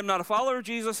 I am not a follower of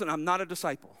Jesus, and I'm not a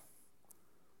disciple.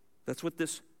 That's what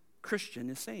this Christian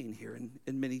is saying here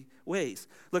in many ways.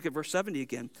 Look at verse 70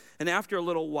 again. And after a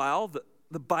little while,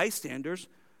 the bystanders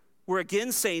were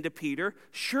again saying to Peter,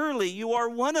 surely you are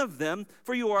one of them,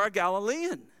 for you are a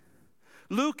Galilean.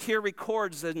 Luke here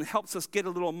records and helps us get a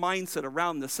little mindset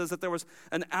around this, says that there was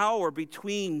an hour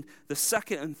between the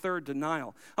second and third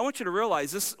denial. I want you to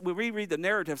realize this, when we read the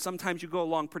narrative, sometimes you go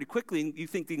along pretty quickly and you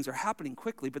think things are happening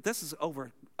quickly, but this is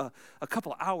over a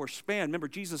couple of hours span. Remember,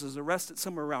 Jesus is arrested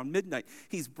somewhere around midnight.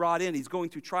 He's brought in, he's going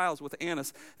through trials with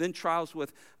Annas, then trials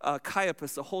with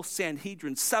Caiaphas, the whole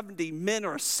Sanhedrin. 70 men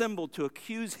are assembled to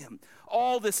accuse him.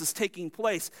 All this is taking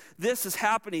place. This is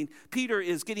happening. Peter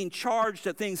is getting charged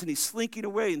at things and he's slinking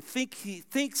away and he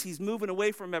thinks he's moving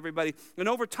away from everybody. And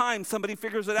over time, somebody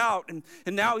figures it out and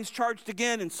now he's charged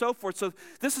again and so forth. So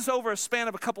this is over a span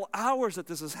of a couple hours that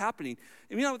this is happening.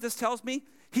 And you know what this tells me?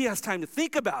 He has time to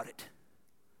think about it.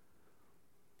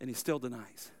 And he still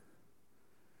denies.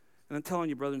 And I'm telling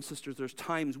you, brothers and sisters, there's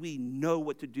times we know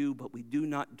what to do, but we do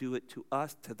not do it. To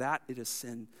us, to that it is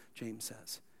sin, James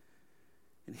says.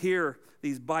 And here,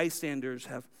 these bystanders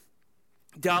have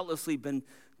doubtlessly been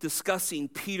discussing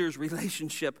Peter's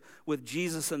relationship with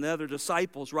Jesus and the other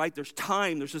disciples, right? There's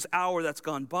time, there's this hour that's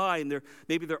gone by, and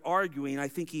maybe they're arguing. I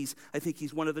think he's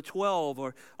one of the 12,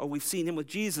 or we've seen him with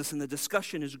Jesus, and the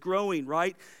discussion is growing,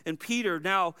 right? And Peter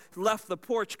now left the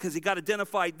porch because he got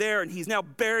identified there, and he's now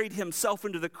buried himself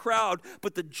into the crowd,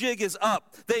 but the jig is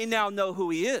up. They now know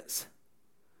who he is.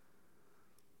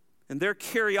 And their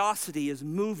curiosity is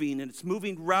moving, and it's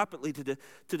moving rapidly to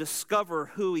discover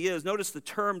who he is. Notice the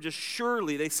term just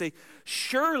surely. They say,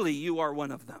 surely you are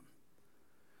one of them.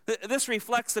 This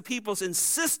reflects the people's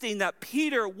insisting that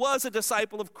Peter was a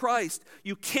disciple of Christ.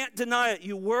 You can't deny it.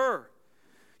 You were.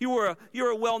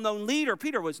 You're a well-known leader.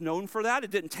 Peter was known for that.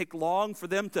 It didn't take long for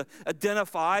them to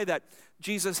identify that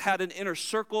Jesus had an inner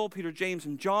circle, Peter, James,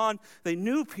 and John. They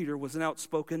knew Peter was an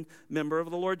outspoken member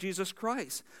of the Lord Jesus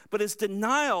Christ. But his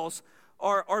denials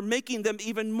are making them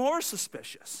even more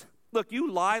suspicious. Look,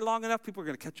 you lie long enough, people are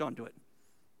going to catch on to it.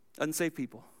 Unsaved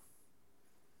people.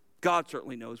 God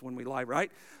certainly knows when we lie,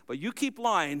 right? But you keep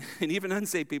lying, and even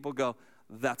unsaved people go,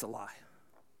 that's a lie.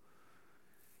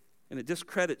 And it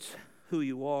discredits who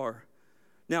you are.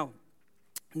 Now,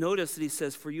 notice that he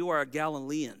says, for you are a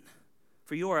Galilean.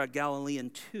 For you are a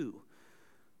Galilean too.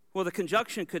 Well, the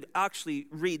conjunction could actually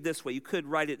read this way. You could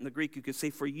write it in the Greek. You could say,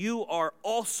 for you are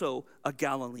also a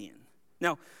Galilean.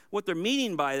 Now, what they're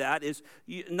meaning by that is,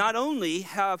 not only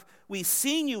have we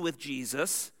seen you with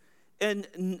Jesus, and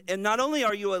not only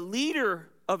are you a leader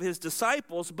of his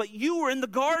disciples, but you were in the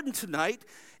garden tonight,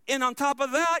 and on top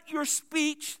of that, your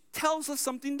speech tells us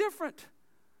something different.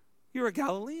 You're a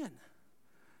Galilean.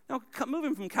 Now,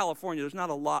 moving from California, there's not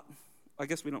a lot. I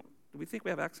guess we don't. Do we think we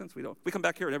have accents? We don't. We come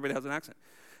back here and everybody has an accent.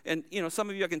 And, you know, some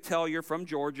of you I can tell you're from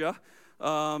Georgia.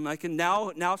 I can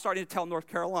now starting to tell North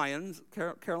Carolinians.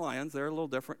 They're a little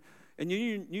different. And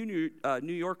you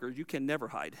New Yorkers, you can never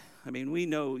hide. I mean, we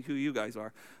know who you guys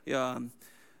are.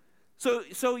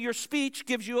 So your speech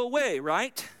gives you away,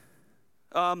 right?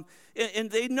 And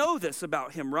they know this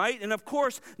about him, right? And of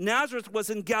course, Nazareth was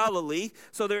in Galilee,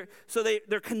 so they're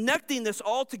connecting this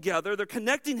all together. They're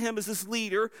connecting him as this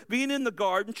leader, being in the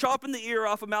garden, chopping the ear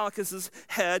off of Malchus's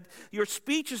head. Your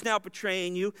speech is now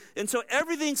betraying you, and so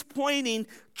everything's pointing,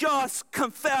 just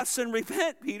confess and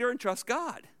repent, Peter, and trust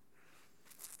God.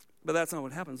 But that's not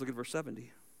what happens. Look at verse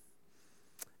 70.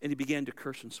 And he began to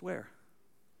curse and swear.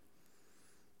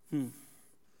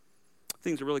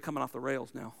 Things are really coming off the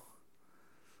rails now.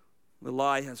 The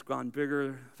lie has gone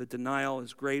bigger, the denial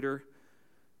is greater,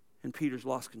 and Peter's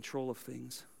lost control of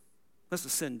things. That's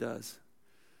what sin does.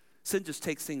 Sin just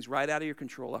takes things right out of your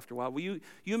control after a while. Well,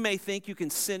 you may think you can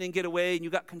sin and get away and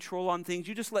you got control on things.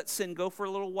 You just let sin go for a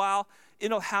little while.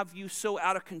 It'll have you so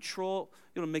out of control,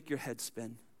 it'll make your head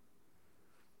spin.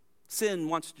 Sin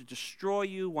wants to destroy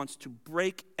you, wants to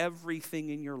break everything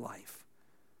in your life.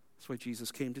 That's why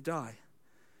Jesus came to die.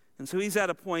 And so he's at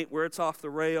a point where it's off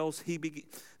the rails.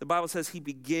 The Bible says he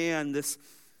began this.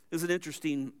 Is an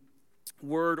interesting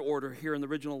word order here in the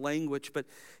original language, but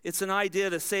it's an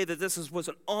idea to say that this was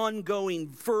an ongoing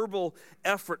verbal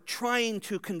effort trying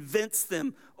to convince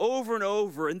them over and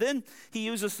over. And then he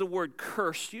uses the word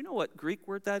curse. Do you know what Greek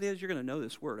word that is? You're going to know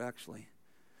this word, actually.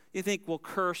 You think, well,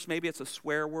 curse, maybe it's a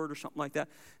swear word or something like that.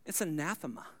 It's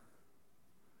anathema.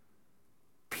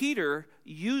 Peter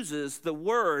uses the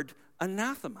word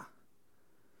anathema.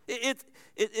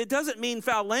 It doesn't mean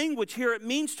foul language here. It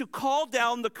means to call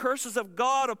down the curses of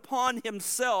God upon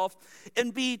himself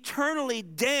and be eternally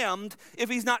damned if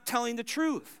he's not telling the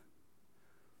truth.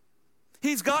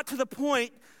 He's got to the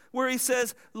point where he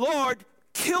says, Lord,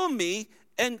 kill me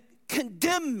and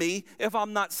condemn me if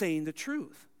I'm not saying the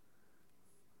truth.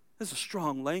 This is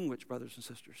strong language, brothers and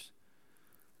sisters.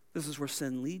 This is where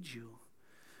sin leads you.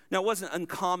 Now, it wasn't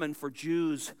uncommon for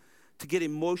Jews to get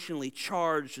emotionally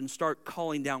charged and start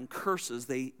calling down curses.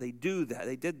 They do that.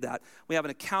 They did that. We have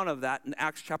an account of that in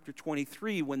Acts chapter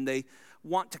 23 when they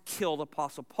want to kill the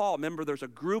Apostle Paul. Remember, there's a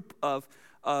group of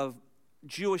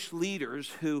Jewish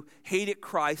leaders who hated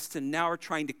Christ and now are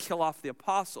trying to kill off the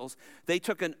apostles. They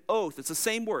took an oath. It's the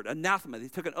same word, anathema. They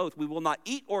took an oath. We will not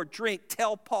eat or drink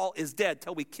till Paul is dead,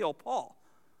 till we kill Paul.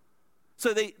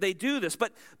 So they do this.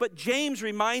 But James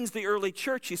reminds the early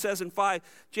church. He says in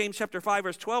James chapter 5,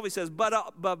 verse 12, he says, but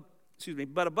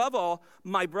above all,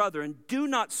 my brethren, do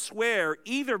not swear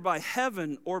either by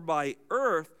heaven or by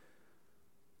earth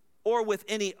or with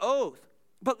any oath.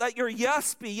 But let your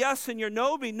yes be yes and your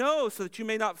no be no, so that you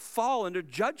may not fall under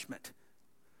judgment.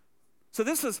 So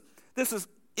this is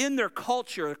in their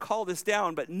culture to call this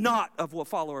down, but not of a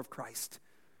follower of Christ.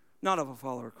 Not of a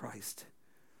follower of Christ.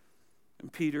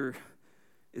 And Peter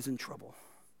is in trouble.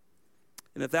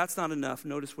 And if that's not enough,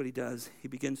 notice what he does. He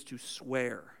begins to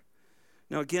swear.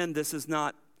 Now again, this is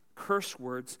not curse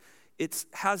words. It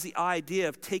has the idea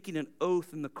of taking an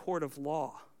oath in the court of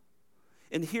law.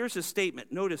 And here's his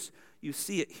statement. Notice you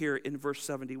see it here in verse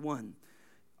 71.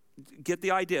 Get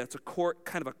the idea. It's a court,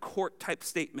 kind of a court type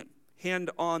statement.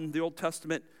 Hand on the Old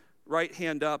Testament, right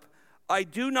hand up. I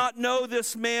do not know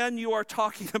this man you are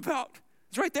talking about.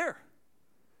 It's right there.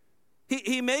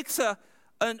 He makes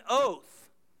an oath,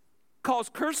 calls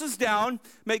curses down.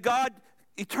 May God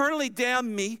eternally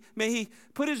damn me. May he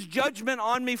put his judgment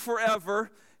on me forever.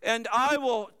 And I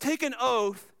will take an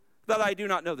oath that I do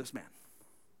not know this man.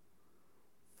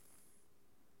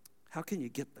 How can you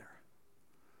get there?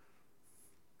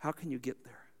 How can you get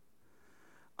there?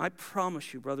 I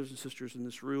promise you, brothers and sisters in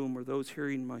this room, or those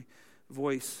hearing my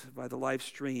voice by the live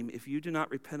stream, if you do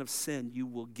not repent of sin, you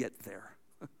will get there.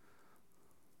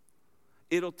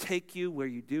 It'll take you where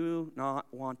you do not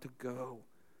want to go.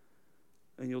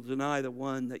 And you'll deny the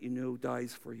one that you know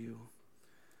dies for you.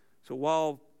 So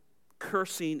while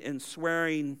cursing and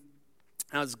swearing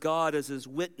as God as his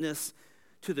witness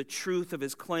to the truth of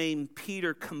his claim,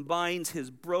 Peter combines his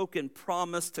broken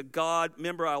promise to God.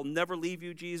 Remember, I'll never leave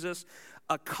you, Jesus.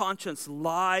 A conscience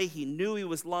lie. He knew he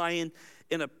was lying.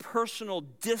 In a personal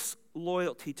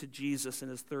disloyalty to Jesus in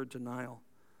his third denial.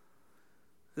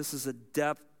 This is the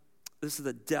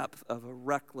depth of a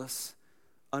reckless,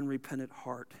 unrepentant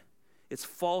heart. It's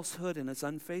falsehood and it's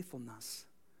unfaithfulness.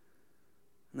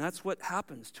 And that's what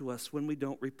happens to us when we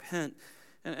don't repent.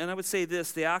 And I would say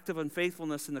this, the act of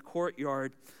unfaithfulness in the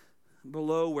courtyard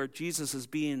below where Jesus is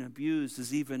being abused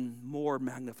is even more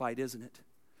magnified, isn't it?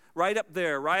 Right up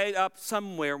there, right up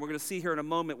somewhere, we're going to see here in a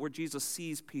moment where Jesus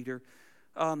sees Peter.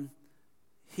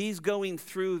 He's going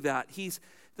through that.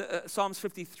 Psalms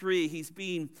 53, he's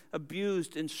being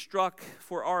abused and struck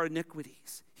for our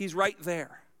iniquities. He's right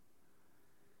there.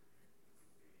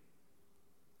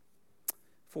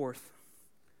 Fourth,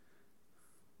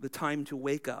 the time to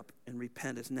wake up and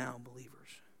repent is now, believers.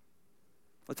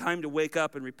 The time to wake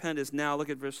up and repent is now. Look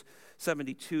at verse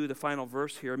 72, the final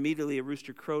verse here. Immediately a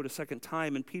rooster crowed a second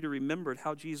time, and Peter remembered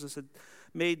how Jesus had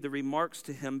made the remarks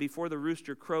to him, before the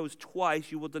rooster crows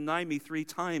twice, you will deny me 3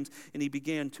 times. And he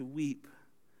began to weep.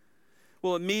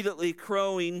 Well, immediately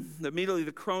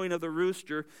the crowing of the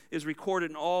rooster is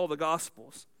recorded in all the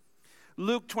Gospels.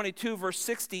 Luke 22, verse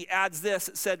 60 adds this.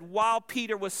 It said, while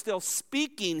Peter was still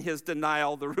speaking his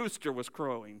denial, the rooster was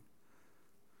crowing.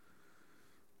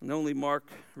 And only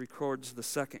Mark records the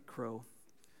second crow.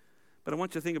 But I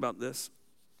want you to think about this.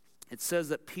 It says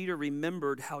that Peter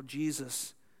remembered how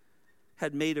Jesus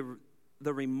had made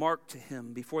the remark to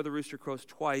him, before the rooster crows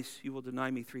twice, you will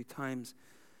deny me 3 times.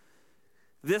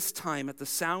 This time, at the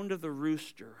sound of the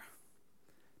rooster,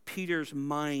 Peter's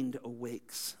mind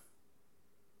awakes.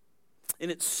 And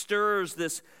it stirs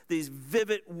these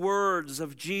vivid words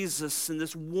of Jesus and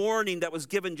this warning that was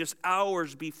given just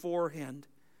hours beforehand.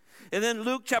 And then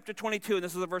Luke chapter 22, and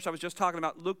this is the verse I was just talking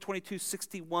about, Luke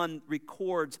 22:61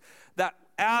 records that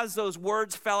as those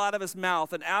words fell out of his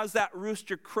mouth and as that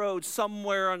rooster crowed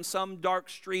somewhere on some dark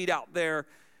street out there,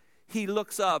 he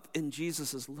looks up and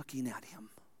Jesus is looking at him.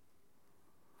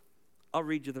 I'll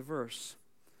read you the verse.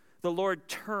 The Lord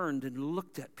turned and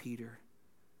looked at Peter.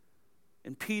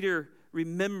 And Peter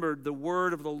remembered the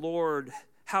word of the Lord,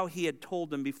 how he had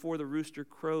told him, before the rooster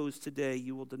crows today,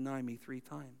 you will deny me 3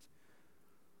 times.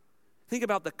 Think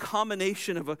about the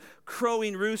combination of a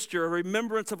crowing rooster, a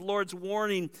remembrance of Lord's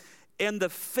warning, and the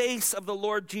face of the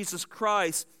Lord Jesus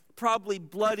Christ, probably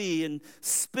bloody and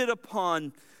spit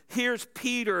upon. Here's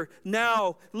Peter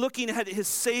now looking at his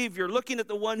Savior, looking at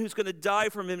the one who's going to die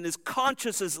for him, and his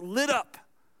conscience is lit up.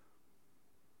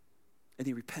 And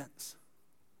he repents.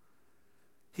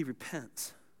 He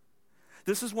repents.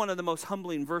 This is one of the most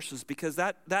humbling verses because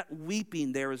that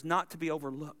weeping there is not to be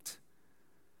overlooked.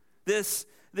 This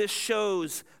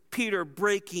shows Peter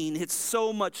breaking. It's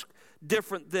so much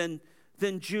different than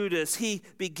Judas. He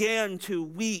began to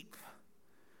weep.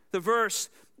 The verse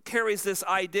carries this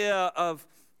idea of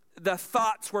the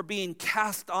thoughts were being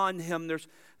cast on him.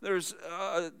 There's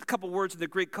a couple words in the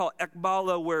Greek called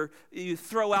ekbalo, where you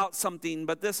throw out something,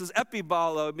 but this is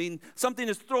epibalo. I mean, something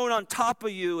is thrown on top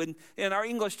of you, and our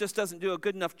English just doesn't do a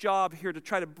good enough job here to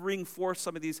try to bring forth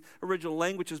some of these original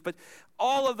languages. But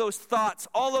all of those thoughts,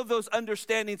 all of those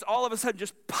understandings, all of a sudden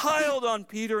just piled on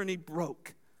Peter, and he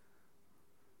broke.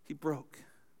 He broke.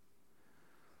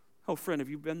 Oh, friend, have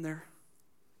you been there?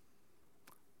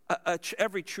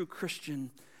 Every true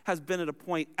Christian has been at a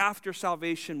point after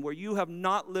salvation where you have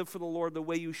not lived for the Lord the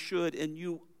way you should, and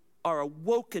you are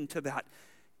awoken to that,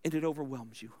 and it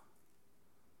overwhelms you.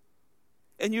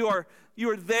 And you are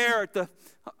there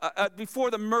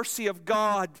before the mercy of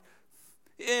God,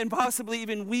 and possibly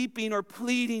even weeping or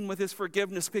pleading with his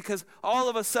forgiveness, because all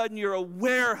of a sudden you're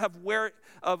aware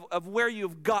of where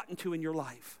you've gotten to in your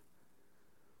life.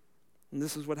 And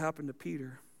this is what happened to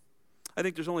Peter. I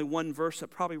think there's only one verse that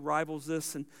probably rivals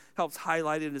this and helps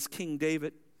highlight it, is King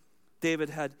David. David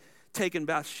had taken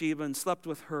Bathsheba and slept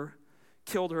with her,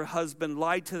 killed her husband,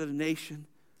 lied to the nation.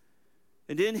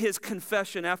 And in his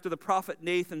confession, after the prophet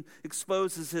Nathan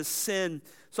exposes his sin,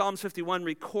 Psalms 51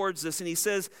 records this, and he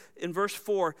says in verse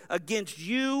 4, "Against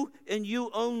you and you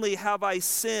only have I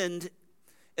sinned."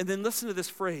 And then listen to this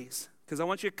phrase, because I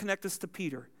want you to connect this to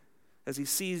Peter as he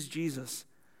sees Jesus.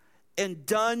 "And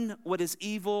done what is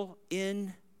evil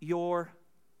in your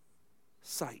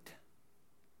sight."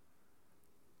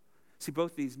 See,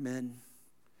 both these men,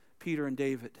 Peter and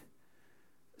David,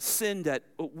 sinned at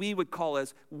what we would call,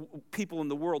 as people in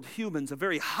the world, humans, a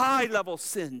very high-level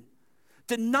sin.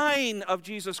 Denying of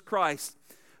Jesus Christ,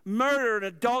 murder and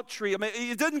adultery. I mean,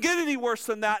 it doesn't get any worse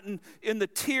than that in the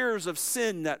tiers of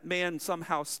sin that man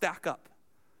somehow stack up.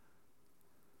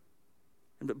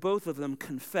 But both of them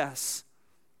confess,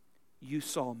 "You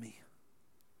saw me.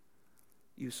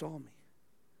 You saw me."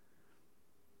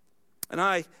 And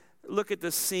I look at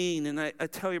this scene, and I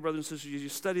tell you, brothers and sisters, you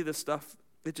study this stuff,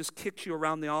 it just kicks you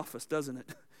around the office, doesn't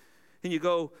it? And you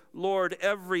go, "Lord,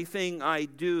 everything I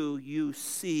do you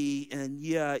see, and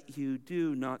yet you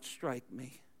do not strike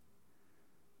me."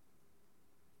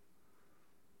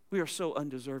 We are so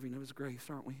undeserving of his grace,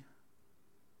 aren't we?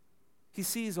 He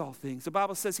sees all things. The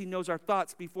Bible says he knows our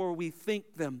thoughts before we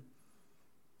think them.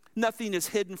 Nothing is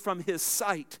hidden from his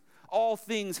sight. All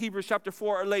things, Hebrews chapter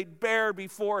 4, are laid bare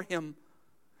before him.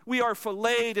 We are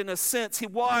filleted in a sense. He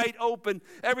wide open.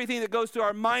 Everything that goes through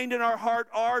our mind and our heart,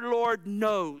 our Lord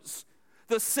knows.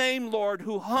 The same Lord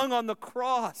who hung on the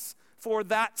cross for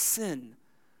that sin.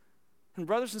 And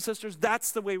brothers and sisters,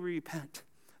 that's the way we repent.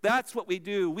 That's what we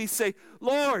do. We say,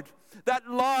 "Lord, that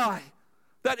lie,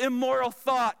 that immoral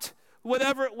thought,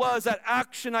 whatever it was, that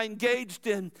action I engaged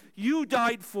in, you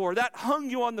died for. That hung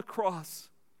you on the cross."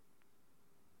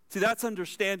 See, that's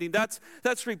understanding.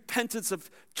 That's repentance of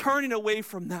turning away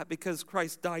from that because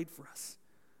Christ died for us.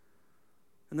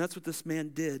 And that's what this man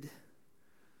did.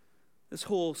 This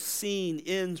whole scene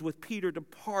ends with Peter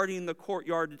departing the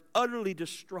courtyard, utterly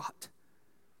distraught.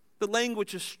 The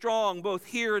language is strong, both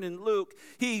here and in Luke.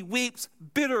 He weeps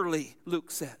bitterly,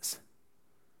 Luke says.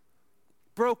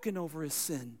 Broken over his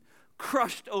sin.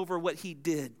 Crushed over what he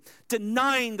did,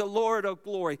 denying the Lord of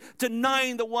glory,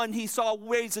 denying the one he saw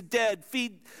raise the dead,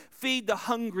 feed the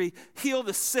hungry, heal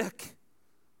the sick.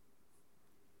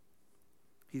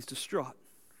 He's distraught.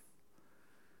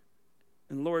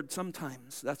 And Lord,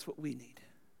 sometimes that's what we need.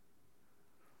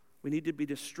 We need to be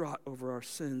distraught over our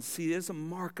sins. See, it is a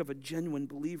mark of a genuine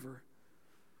believer.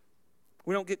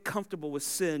 We don't get comfortable with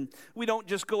sin. We don't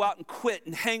just go out and quit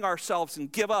and hang ourselves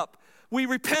and give up. We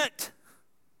repent.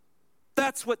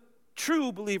 That's what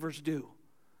true believers do.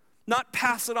 Not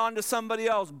pass it on to somebody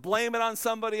else, blame it on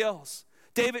somebody else.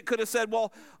 David could have said,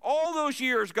 "Well, all those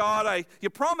years, God, you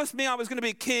promised me I was going to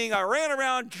be king. I ran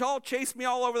around, y'all chased me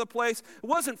all over the place. It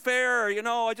wasn't fair,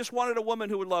 I just wanted a woman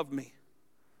who would love me."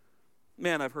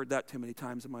 Man, I've heard that too many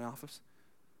times in my office.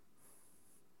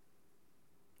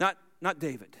 Not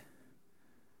David.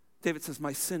 David says,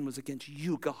 "My sin was against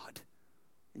you, God,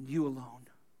 and you alone.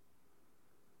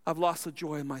 I've lost the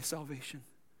joy of my salvation.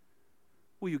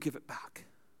 Will you give it back?"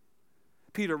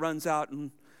 Peter runs out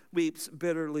and weeps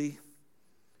bitterly.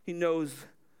 He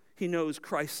knows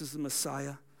Christ is the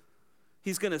Messiah.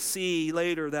 He's going to see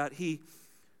later that he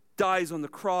dies on the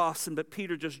cross, but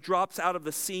Peter just drops out of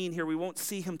the scene here. We won't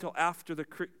see him till after the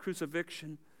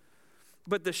crucifixion.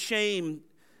 But the shame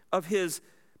of his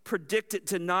predicted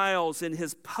denials and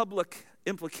his public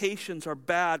implications are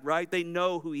bad, right? They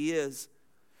know who he is.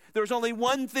 There's only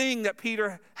one thing that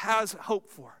Peter has hope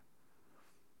for,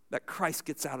 that Christ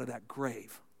gets out of that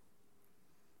grave.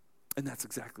 And that's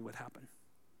exactly what happened.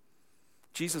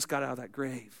 Jesus got out of that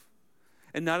grave.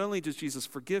 And not only does Jesus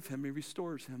forgive him, he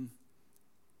restores him.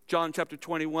 John chapter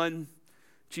 21,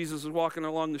 Jesus is walking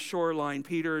along the shoreline.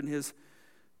 Peter and his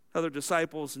other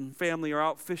disciples and family are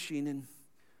out fishing, and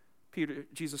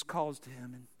Jesus calls to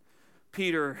him. And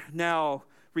Peter, now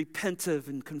repentive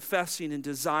and confessing and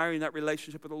desiring that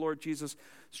relationship with the Lord Jesus,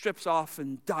 strips off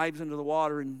and dives into the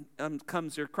water and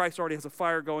comes there. Christ already has a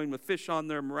fire going with fish on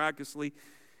there miraculously,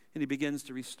 and he begins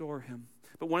to restore him.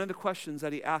 But one of the questions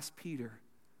that he asked Peter,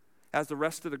 as the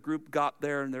rest of the group got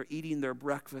there and they're eating their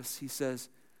breakfast, he says,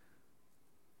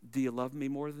 "Do you love me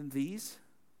more than these?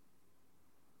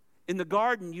 In the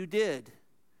garden you did.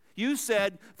 You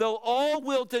said, though all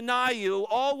will deny you,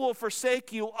 all will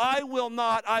forsake you, I will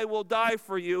not, I will die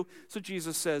for you." So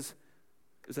Jesus says,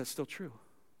 "Is that still true?"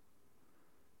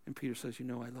 And Peter says, "You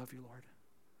know I love you, Lord."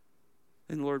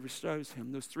 And the Lord restores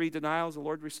him. Those 3 denials, the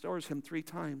Lord restores him 3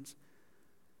 times.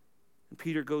 And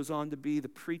Peter goes on to be the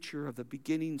preacher of the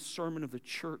beginning sermon of the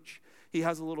church. He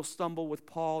has a little stumble with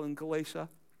Paul in Galatia,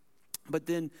 but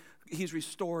then he's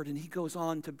restored and he goes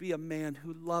on to be a man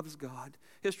who loves God.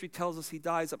 History tells us he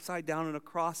dies upside down on a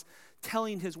cross,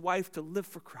 telling his wife to live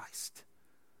for Christ.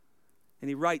 And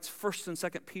he writes 1st and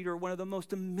 2nd Peter, one of the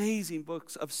most amazing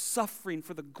books of suffering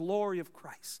for the glory of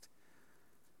Christ.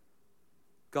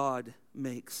 God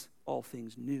makes all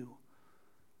things new,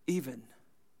 even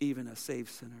as saved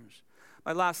sinners.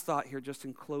 My last thought here, just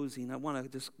in closing, I want to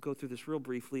just go through this real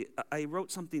briefly. I wrote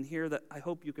something here that I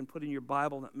hope you can put in your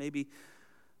Bible that maybe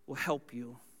will help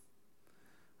you.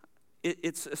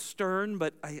 It's stern,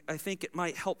 but I think it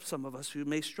might help some of us who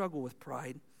may struggle with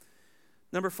pride.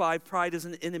 Number 5, pride is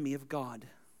an enemy of God.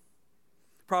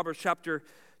 Proverbs chapter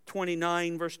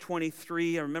 29, verse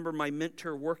 23. I remember my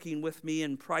mentor working with me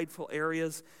in prideful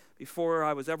areas before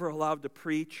I was ever allowed to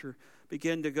preach or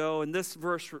begin to go. And this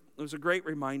verse was a great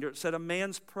reminder. It said, "A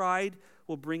man's pride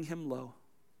will bring him low,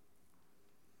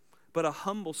 but a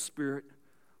humble spirit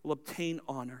will obtain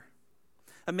honor."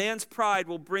 A man's pride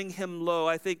will bring him low.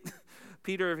 I think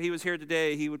Peter, if he was here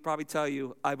today, he would probably tell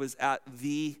you, I was at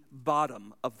the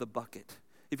bottom of the bucket.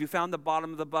 If you found the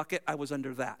bottom of the bucket, I was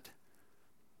under that.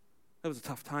 That was a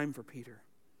tough time for Peter.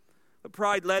 But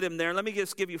pride led him there. And let me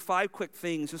just give you 5 quick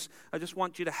things. I just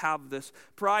want you to have this.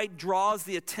 Pride draws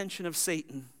the attention of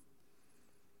Satan.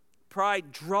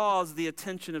 Pride draws the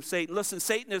attention of Satan. Listen,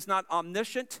 Satan is not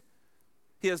omniscient,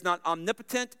 he is not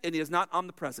omnipotent, and he is not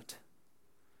omnipresent.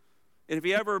 And if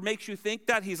he ever makes you think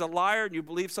that, he's a liar and you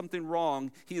believe something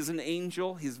wrong. He is an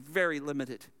angel. He's very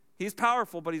limited. He's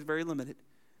powerful, but he's very limited.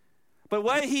 But the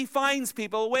way he finds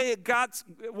people,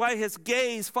 why his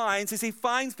gaze finds, is he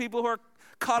finds people who are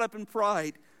caught up in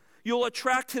pride. You'll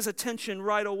attract his attention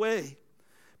right away.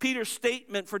 Peter's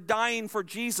statement for dying for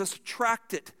Jesus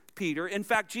attracted Peter. In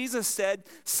fact, Jesus said,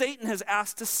 Satan has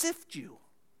asked to sift you.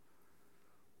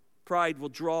 Pride will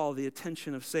draw the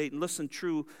attention of Satan. Listen,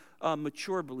 true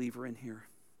mature believer in here.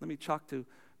 Let me talk to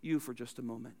you for just a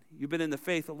moment. You've been in the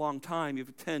faith a long time. You've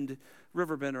attended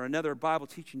Riverbend or another Bible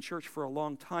teaching church for a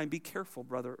long time. Be careful,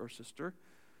 brother or sister.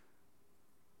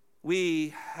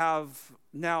 We have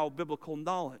now biblical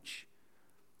knowledge,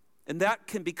 and that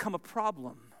can become a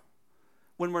problem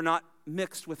when we're not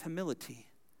mixed with humility.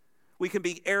 We can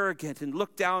be arrogant and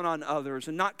look down on others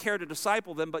and not care to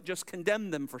disciple them, but just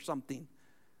condemn them for something.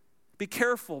 Be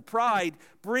careful. Pride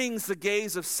brings the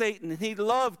gaze of Satan, and he'd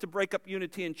love to break up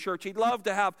unity in church. He'd love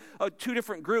to have 2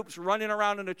 different groups running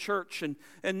around in a church and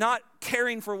not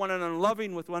caring for one another and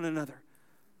loving with one another.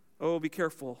 Oh, be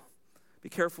careful. Be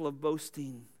careful of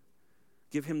boasting.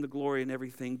 Give him the glory in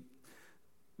everything.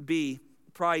 B,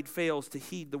 pride fails to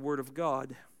heed the word of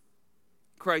God.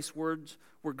 Christ's words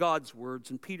were God's words,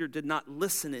 and Peter did not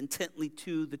listen intently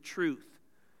to the truth.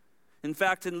 In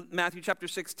fact, in Matthew chapter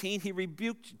 16, he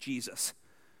rebuked Jesus.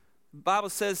 The Bible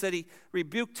says that he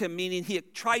rebuked him, meaning he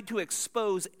tried to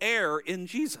expose error in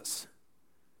Jesus.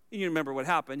 You remember what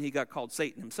happened. He got called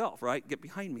Satan himself, right? Get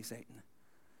behind me, Satan.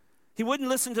 He wouldn't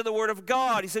listen to the word of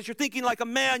God. He says, you're thinking like a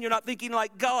man, you're not thinking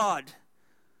like God.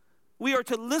 We are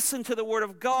to listen to the word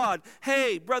of God.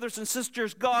 Hey, brothers and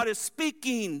sisters, God is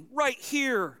speaking right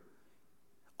here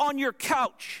on your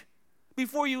couch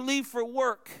before you leave for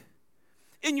work.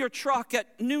 In your truck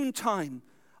at noontime,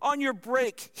 on your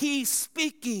break, he's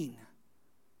speaking.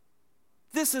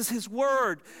 This is his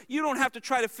word. You don't have to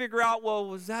try to figure out, well,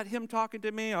 was that him talking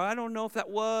to me? Or I don't know if that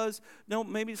was. No,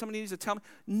 maybe somebody needs to tell me.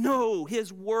 No,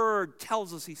 his word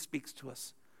tells us he speaks to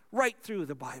us. right through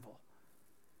the Bible.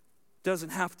 Doesn't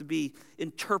have to be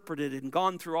interpreted and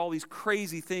gone through all these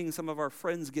crazy things some of our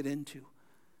friends get into.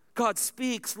 God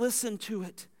speaks, listen to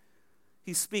it.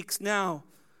 He speaks now.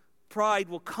 Pride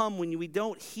will come when we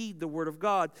don't heed the word of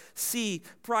God. See,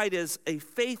 pride is a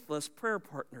faithless prayer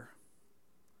partner.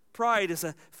 Pride is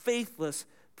a faithless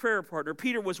prayer partner.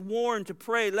 Peter was warned to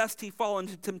pray lest he fall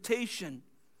into temptation.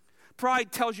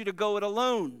 Pride tells you to go it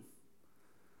alone.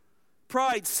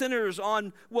 Pride centers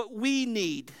on what we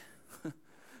need.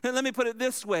 And let me put it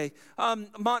this way.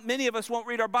 Many of us won't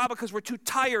read our Bible because we're too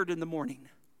tired in the morning.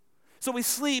 So we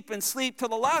sleep till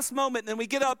the last moment, and then we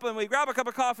get up and we grab a cup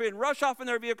of coffee and rush off in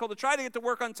their vehicle to try to get to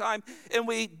work on time, and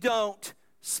we don't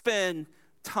spend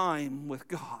time with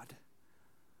God.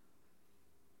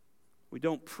 We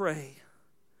don't pray.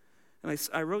 And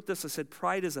I wrote this, I said,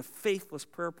 pride is a faithless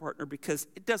prayer partner because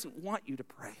it doesn't want you to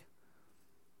pray.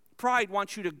 Pride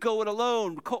wants you to go it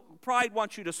alone. Pride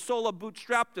wants you to sola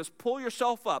bootstrap this, pull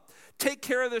yourself up, take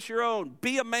care of this your own,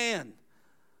 be a man.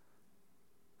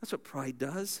 That's what pride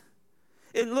does.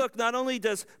 And look, not only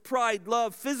does pride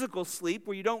love physical sleep,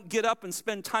 where you don't get up and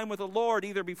spend time with the Lord,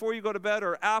 either before you go to bed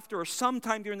or after, or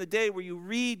sometime during the day where you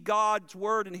read God's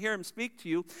word and hear him speak to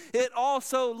you, it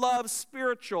also loves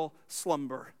spiritual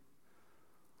slumber.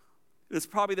 It's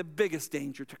probably the biggest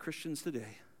danger to Christians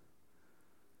today.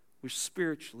 We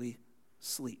spiritually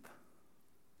sleep.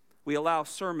 We allow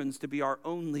sermons to be our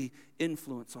only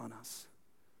influence on us.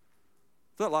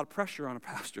 There's a lot of pressure on a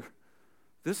pastor.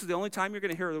 This is the only time you're going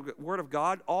to hear the word of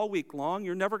God all week long.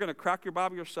 You're never going to crack your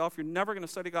Bible yourself. You're never going to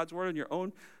study God's word on your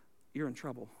own. You're in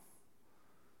trouble.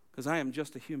 Because I am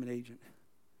just a human agent.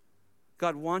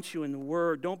 God wants you in the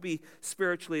word. Don't be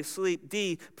spiritually asleep.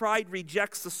 D, pride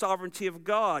rejects the sovereignty of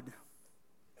God.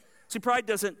 See, pride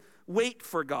doesn't wait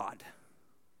for God.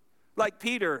 Like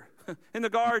Peter in the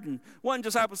garden. One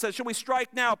disciple says, should we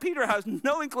strike now? Peter has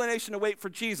no inclination to wait for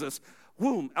Jesus.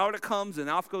 Boom, out it comes, and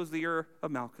off goes the ear of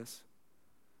Malchus.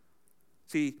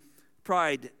 See,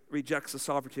 pride rejects the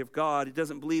sovereignty of God. It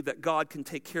doesn't believe that God can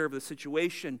take care of the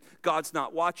situation. God's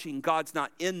not watching. God's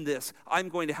not in this. I'm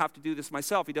going to have to do this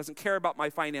myself. He doesn't care about my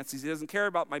finances. He doesn't care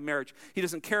about my marriage. He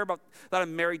doesn't care about that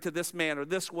I'm married to this man or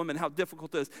this woman, how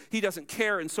difficult it is. He doesn't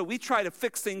care. And so we try to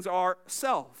fix things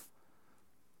ourselves.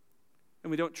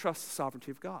 And we don't trust the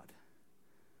sovereignty of God.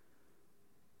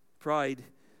 Pride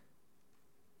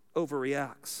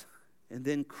overreacts and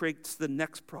then creates the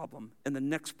next problem and the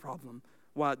next problem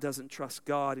while it doesn't trust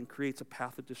God and creates a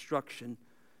path of destruction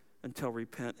until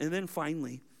repent. And then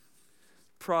finally,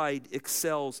 pride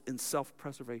excels in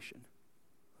self-preservation.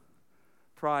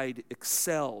 Pride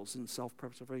excels in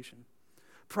self-preservation.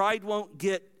 Pride won't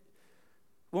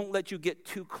let you get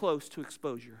too close to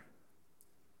exposure.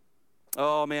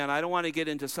 Oh man, I don't want to get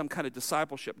into some kind of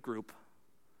discipleship group.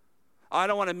 I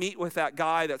don't want to meet with that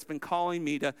guy that's been calling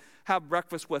me to have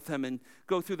breakfast with him and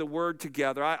go through the word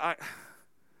together.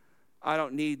 I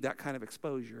don't need that kind of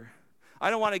exposure. I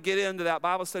don't want to get into that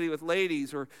Bible study with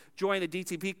ladies or join a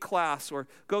DTP class or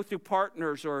go through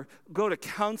partners or go to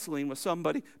counseling with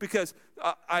somebody because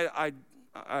I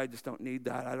just don't need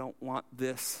that. I don't want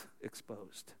this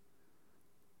exposed.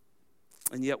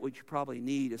 And yet what you probably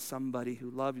need is somebody who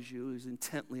loves you, who's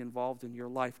intently involved in your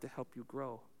life to help you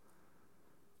grow.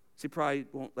 See, pride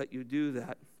won't let you do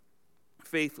that.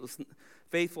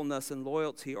 Faithfulness and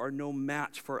loyalty are no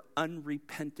match for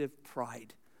unrepentive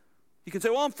pride. You can say,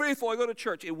 well, I'm faithful, I go to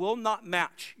church. It will not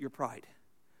match your pride.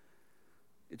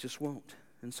 It just won't.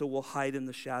 And so we'll hide in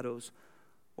the shadows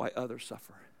while others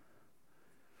suffer.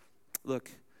 Look,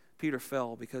 Peter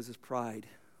fell because of his pride.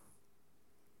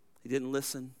 He didn't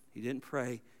listen. He didn't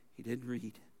pray. He didn't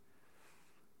read.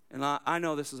 And I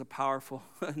know this is a powerful,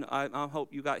 and I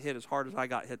hope you got hit as hard as I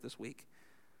got hit this week.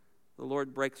 The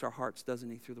Lord breaks our hearts, doesn't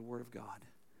he, through the word of God.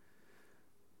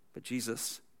 But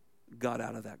Jesus got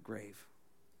out of that grave.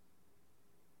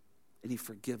 And he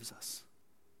forgives us.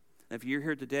 And if you're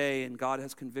here today and God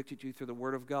has convicted you through the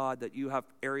word of God that you have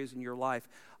areas in your life,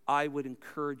 I would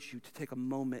encourage you to take a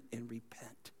moment and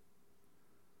repent.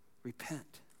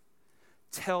 Repent.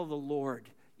 Tell the Lord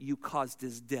you caused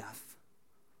his death.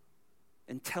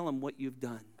 And tell him what you've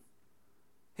done.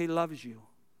 He loves you.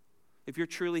 If you're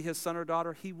truly his son or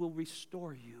daughter, he will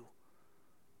restore you.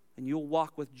 And you'll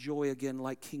walk with joy again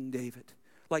like King David,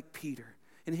 like Peter.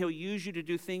 And he'll use you to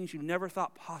do things you never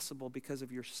thought possible because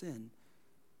of your sin.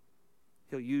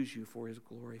 He'll use you for his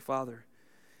glory. Father,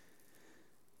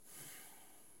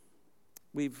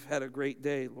 we've had a great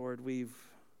day, Lord. We've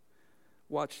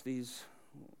watched these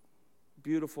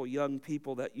beautiful young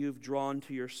people that you've drawn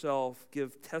to yourself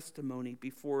give testimony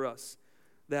before us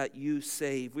that you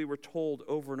save. We were told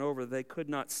over and over they could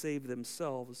not save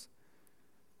themselves.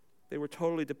 They were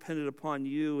totally dependent upon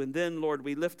you. And then, Lord,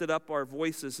 we lifted up our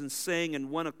voices and sang in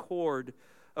one accord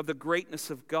of the greatness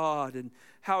of God and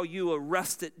how you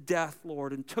arrested death,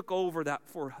 Lord, and took over that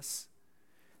for us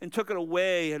and took it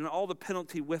away and all the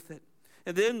penalty with it.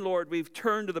 And then, Lord, we've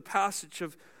turned to the passage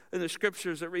in the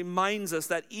Scriptures that reminds us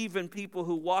that even people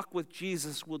who walk with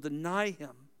Jesus will deny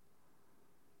him.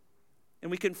 And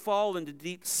we can fall into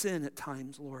deep sin at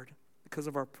times, Lord, because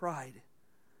of our pride.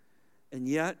 And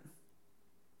yet,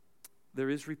 there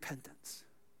is repentance.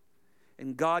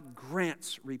 And God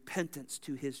grants repentance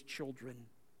to his children.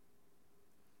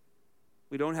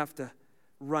 We don't have to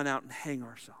run out and hang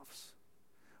ourselves.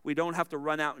 We don't have to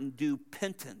run out and do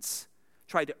penance,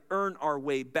 try to earn our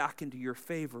way back into your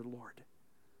favor, Lord.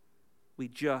 We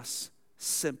just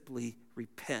simply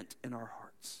repent in our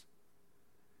hearts.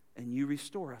 And you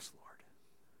restore us, Lord.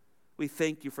 We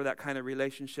thank you for that kind of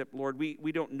relationship, Lord.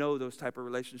 We don't know those type of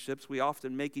relationships. We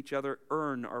often make each other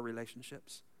earn our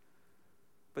relationships.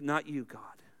 But not you,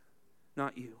 God.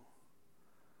 Not you.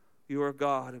 You are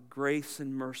God of grace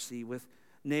and mercy with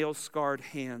nail-scarred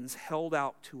hands held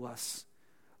out to us,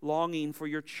 longing for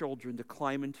your children to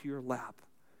climb into your lap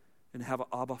and have an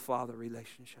Abba Father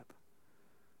relationship.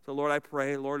 So, Lord, I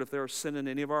pray, Lord, if there is sin in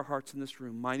any of our hearts in this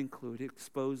room, mine included,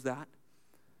 expose that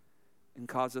and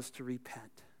cause us to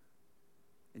repent.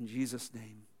 In Jesus'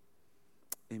 name,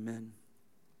 amen.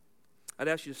 I'd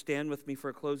ask you to stand with me for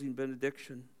a closing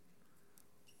benediction.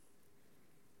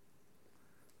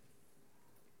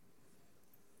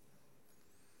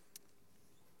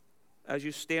 As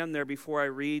you stand there before I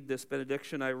read this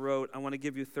benediction I wrote, I want to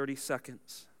give you 30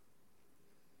 seconds.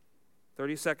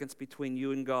 30 seconds between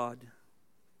you and God.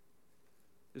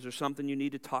 Is there something you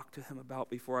need to talk to him about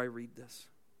before I read this?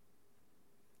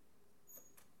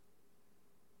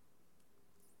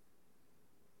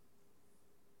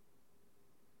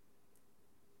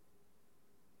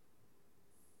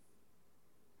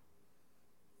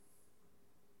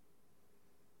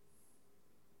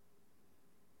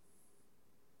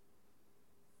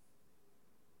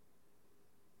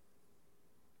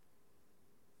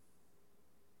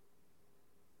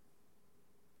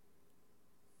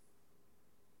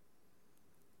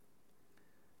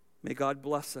 May God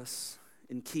bless us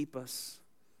and keep us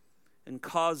and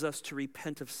cause us to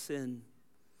repent of sin.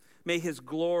 May his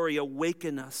glory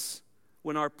awaken us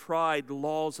when our pride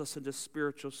lulls us into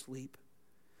spiritual sleep.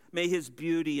 May his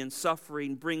beauty and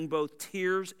suffering bring both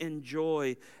tears and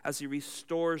joy as he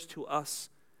restores to us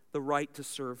the right to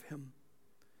serve him.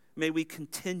 May we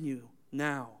continue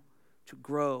now to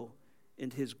grow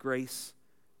in his grace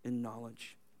and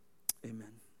knowledge.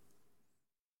 Amen.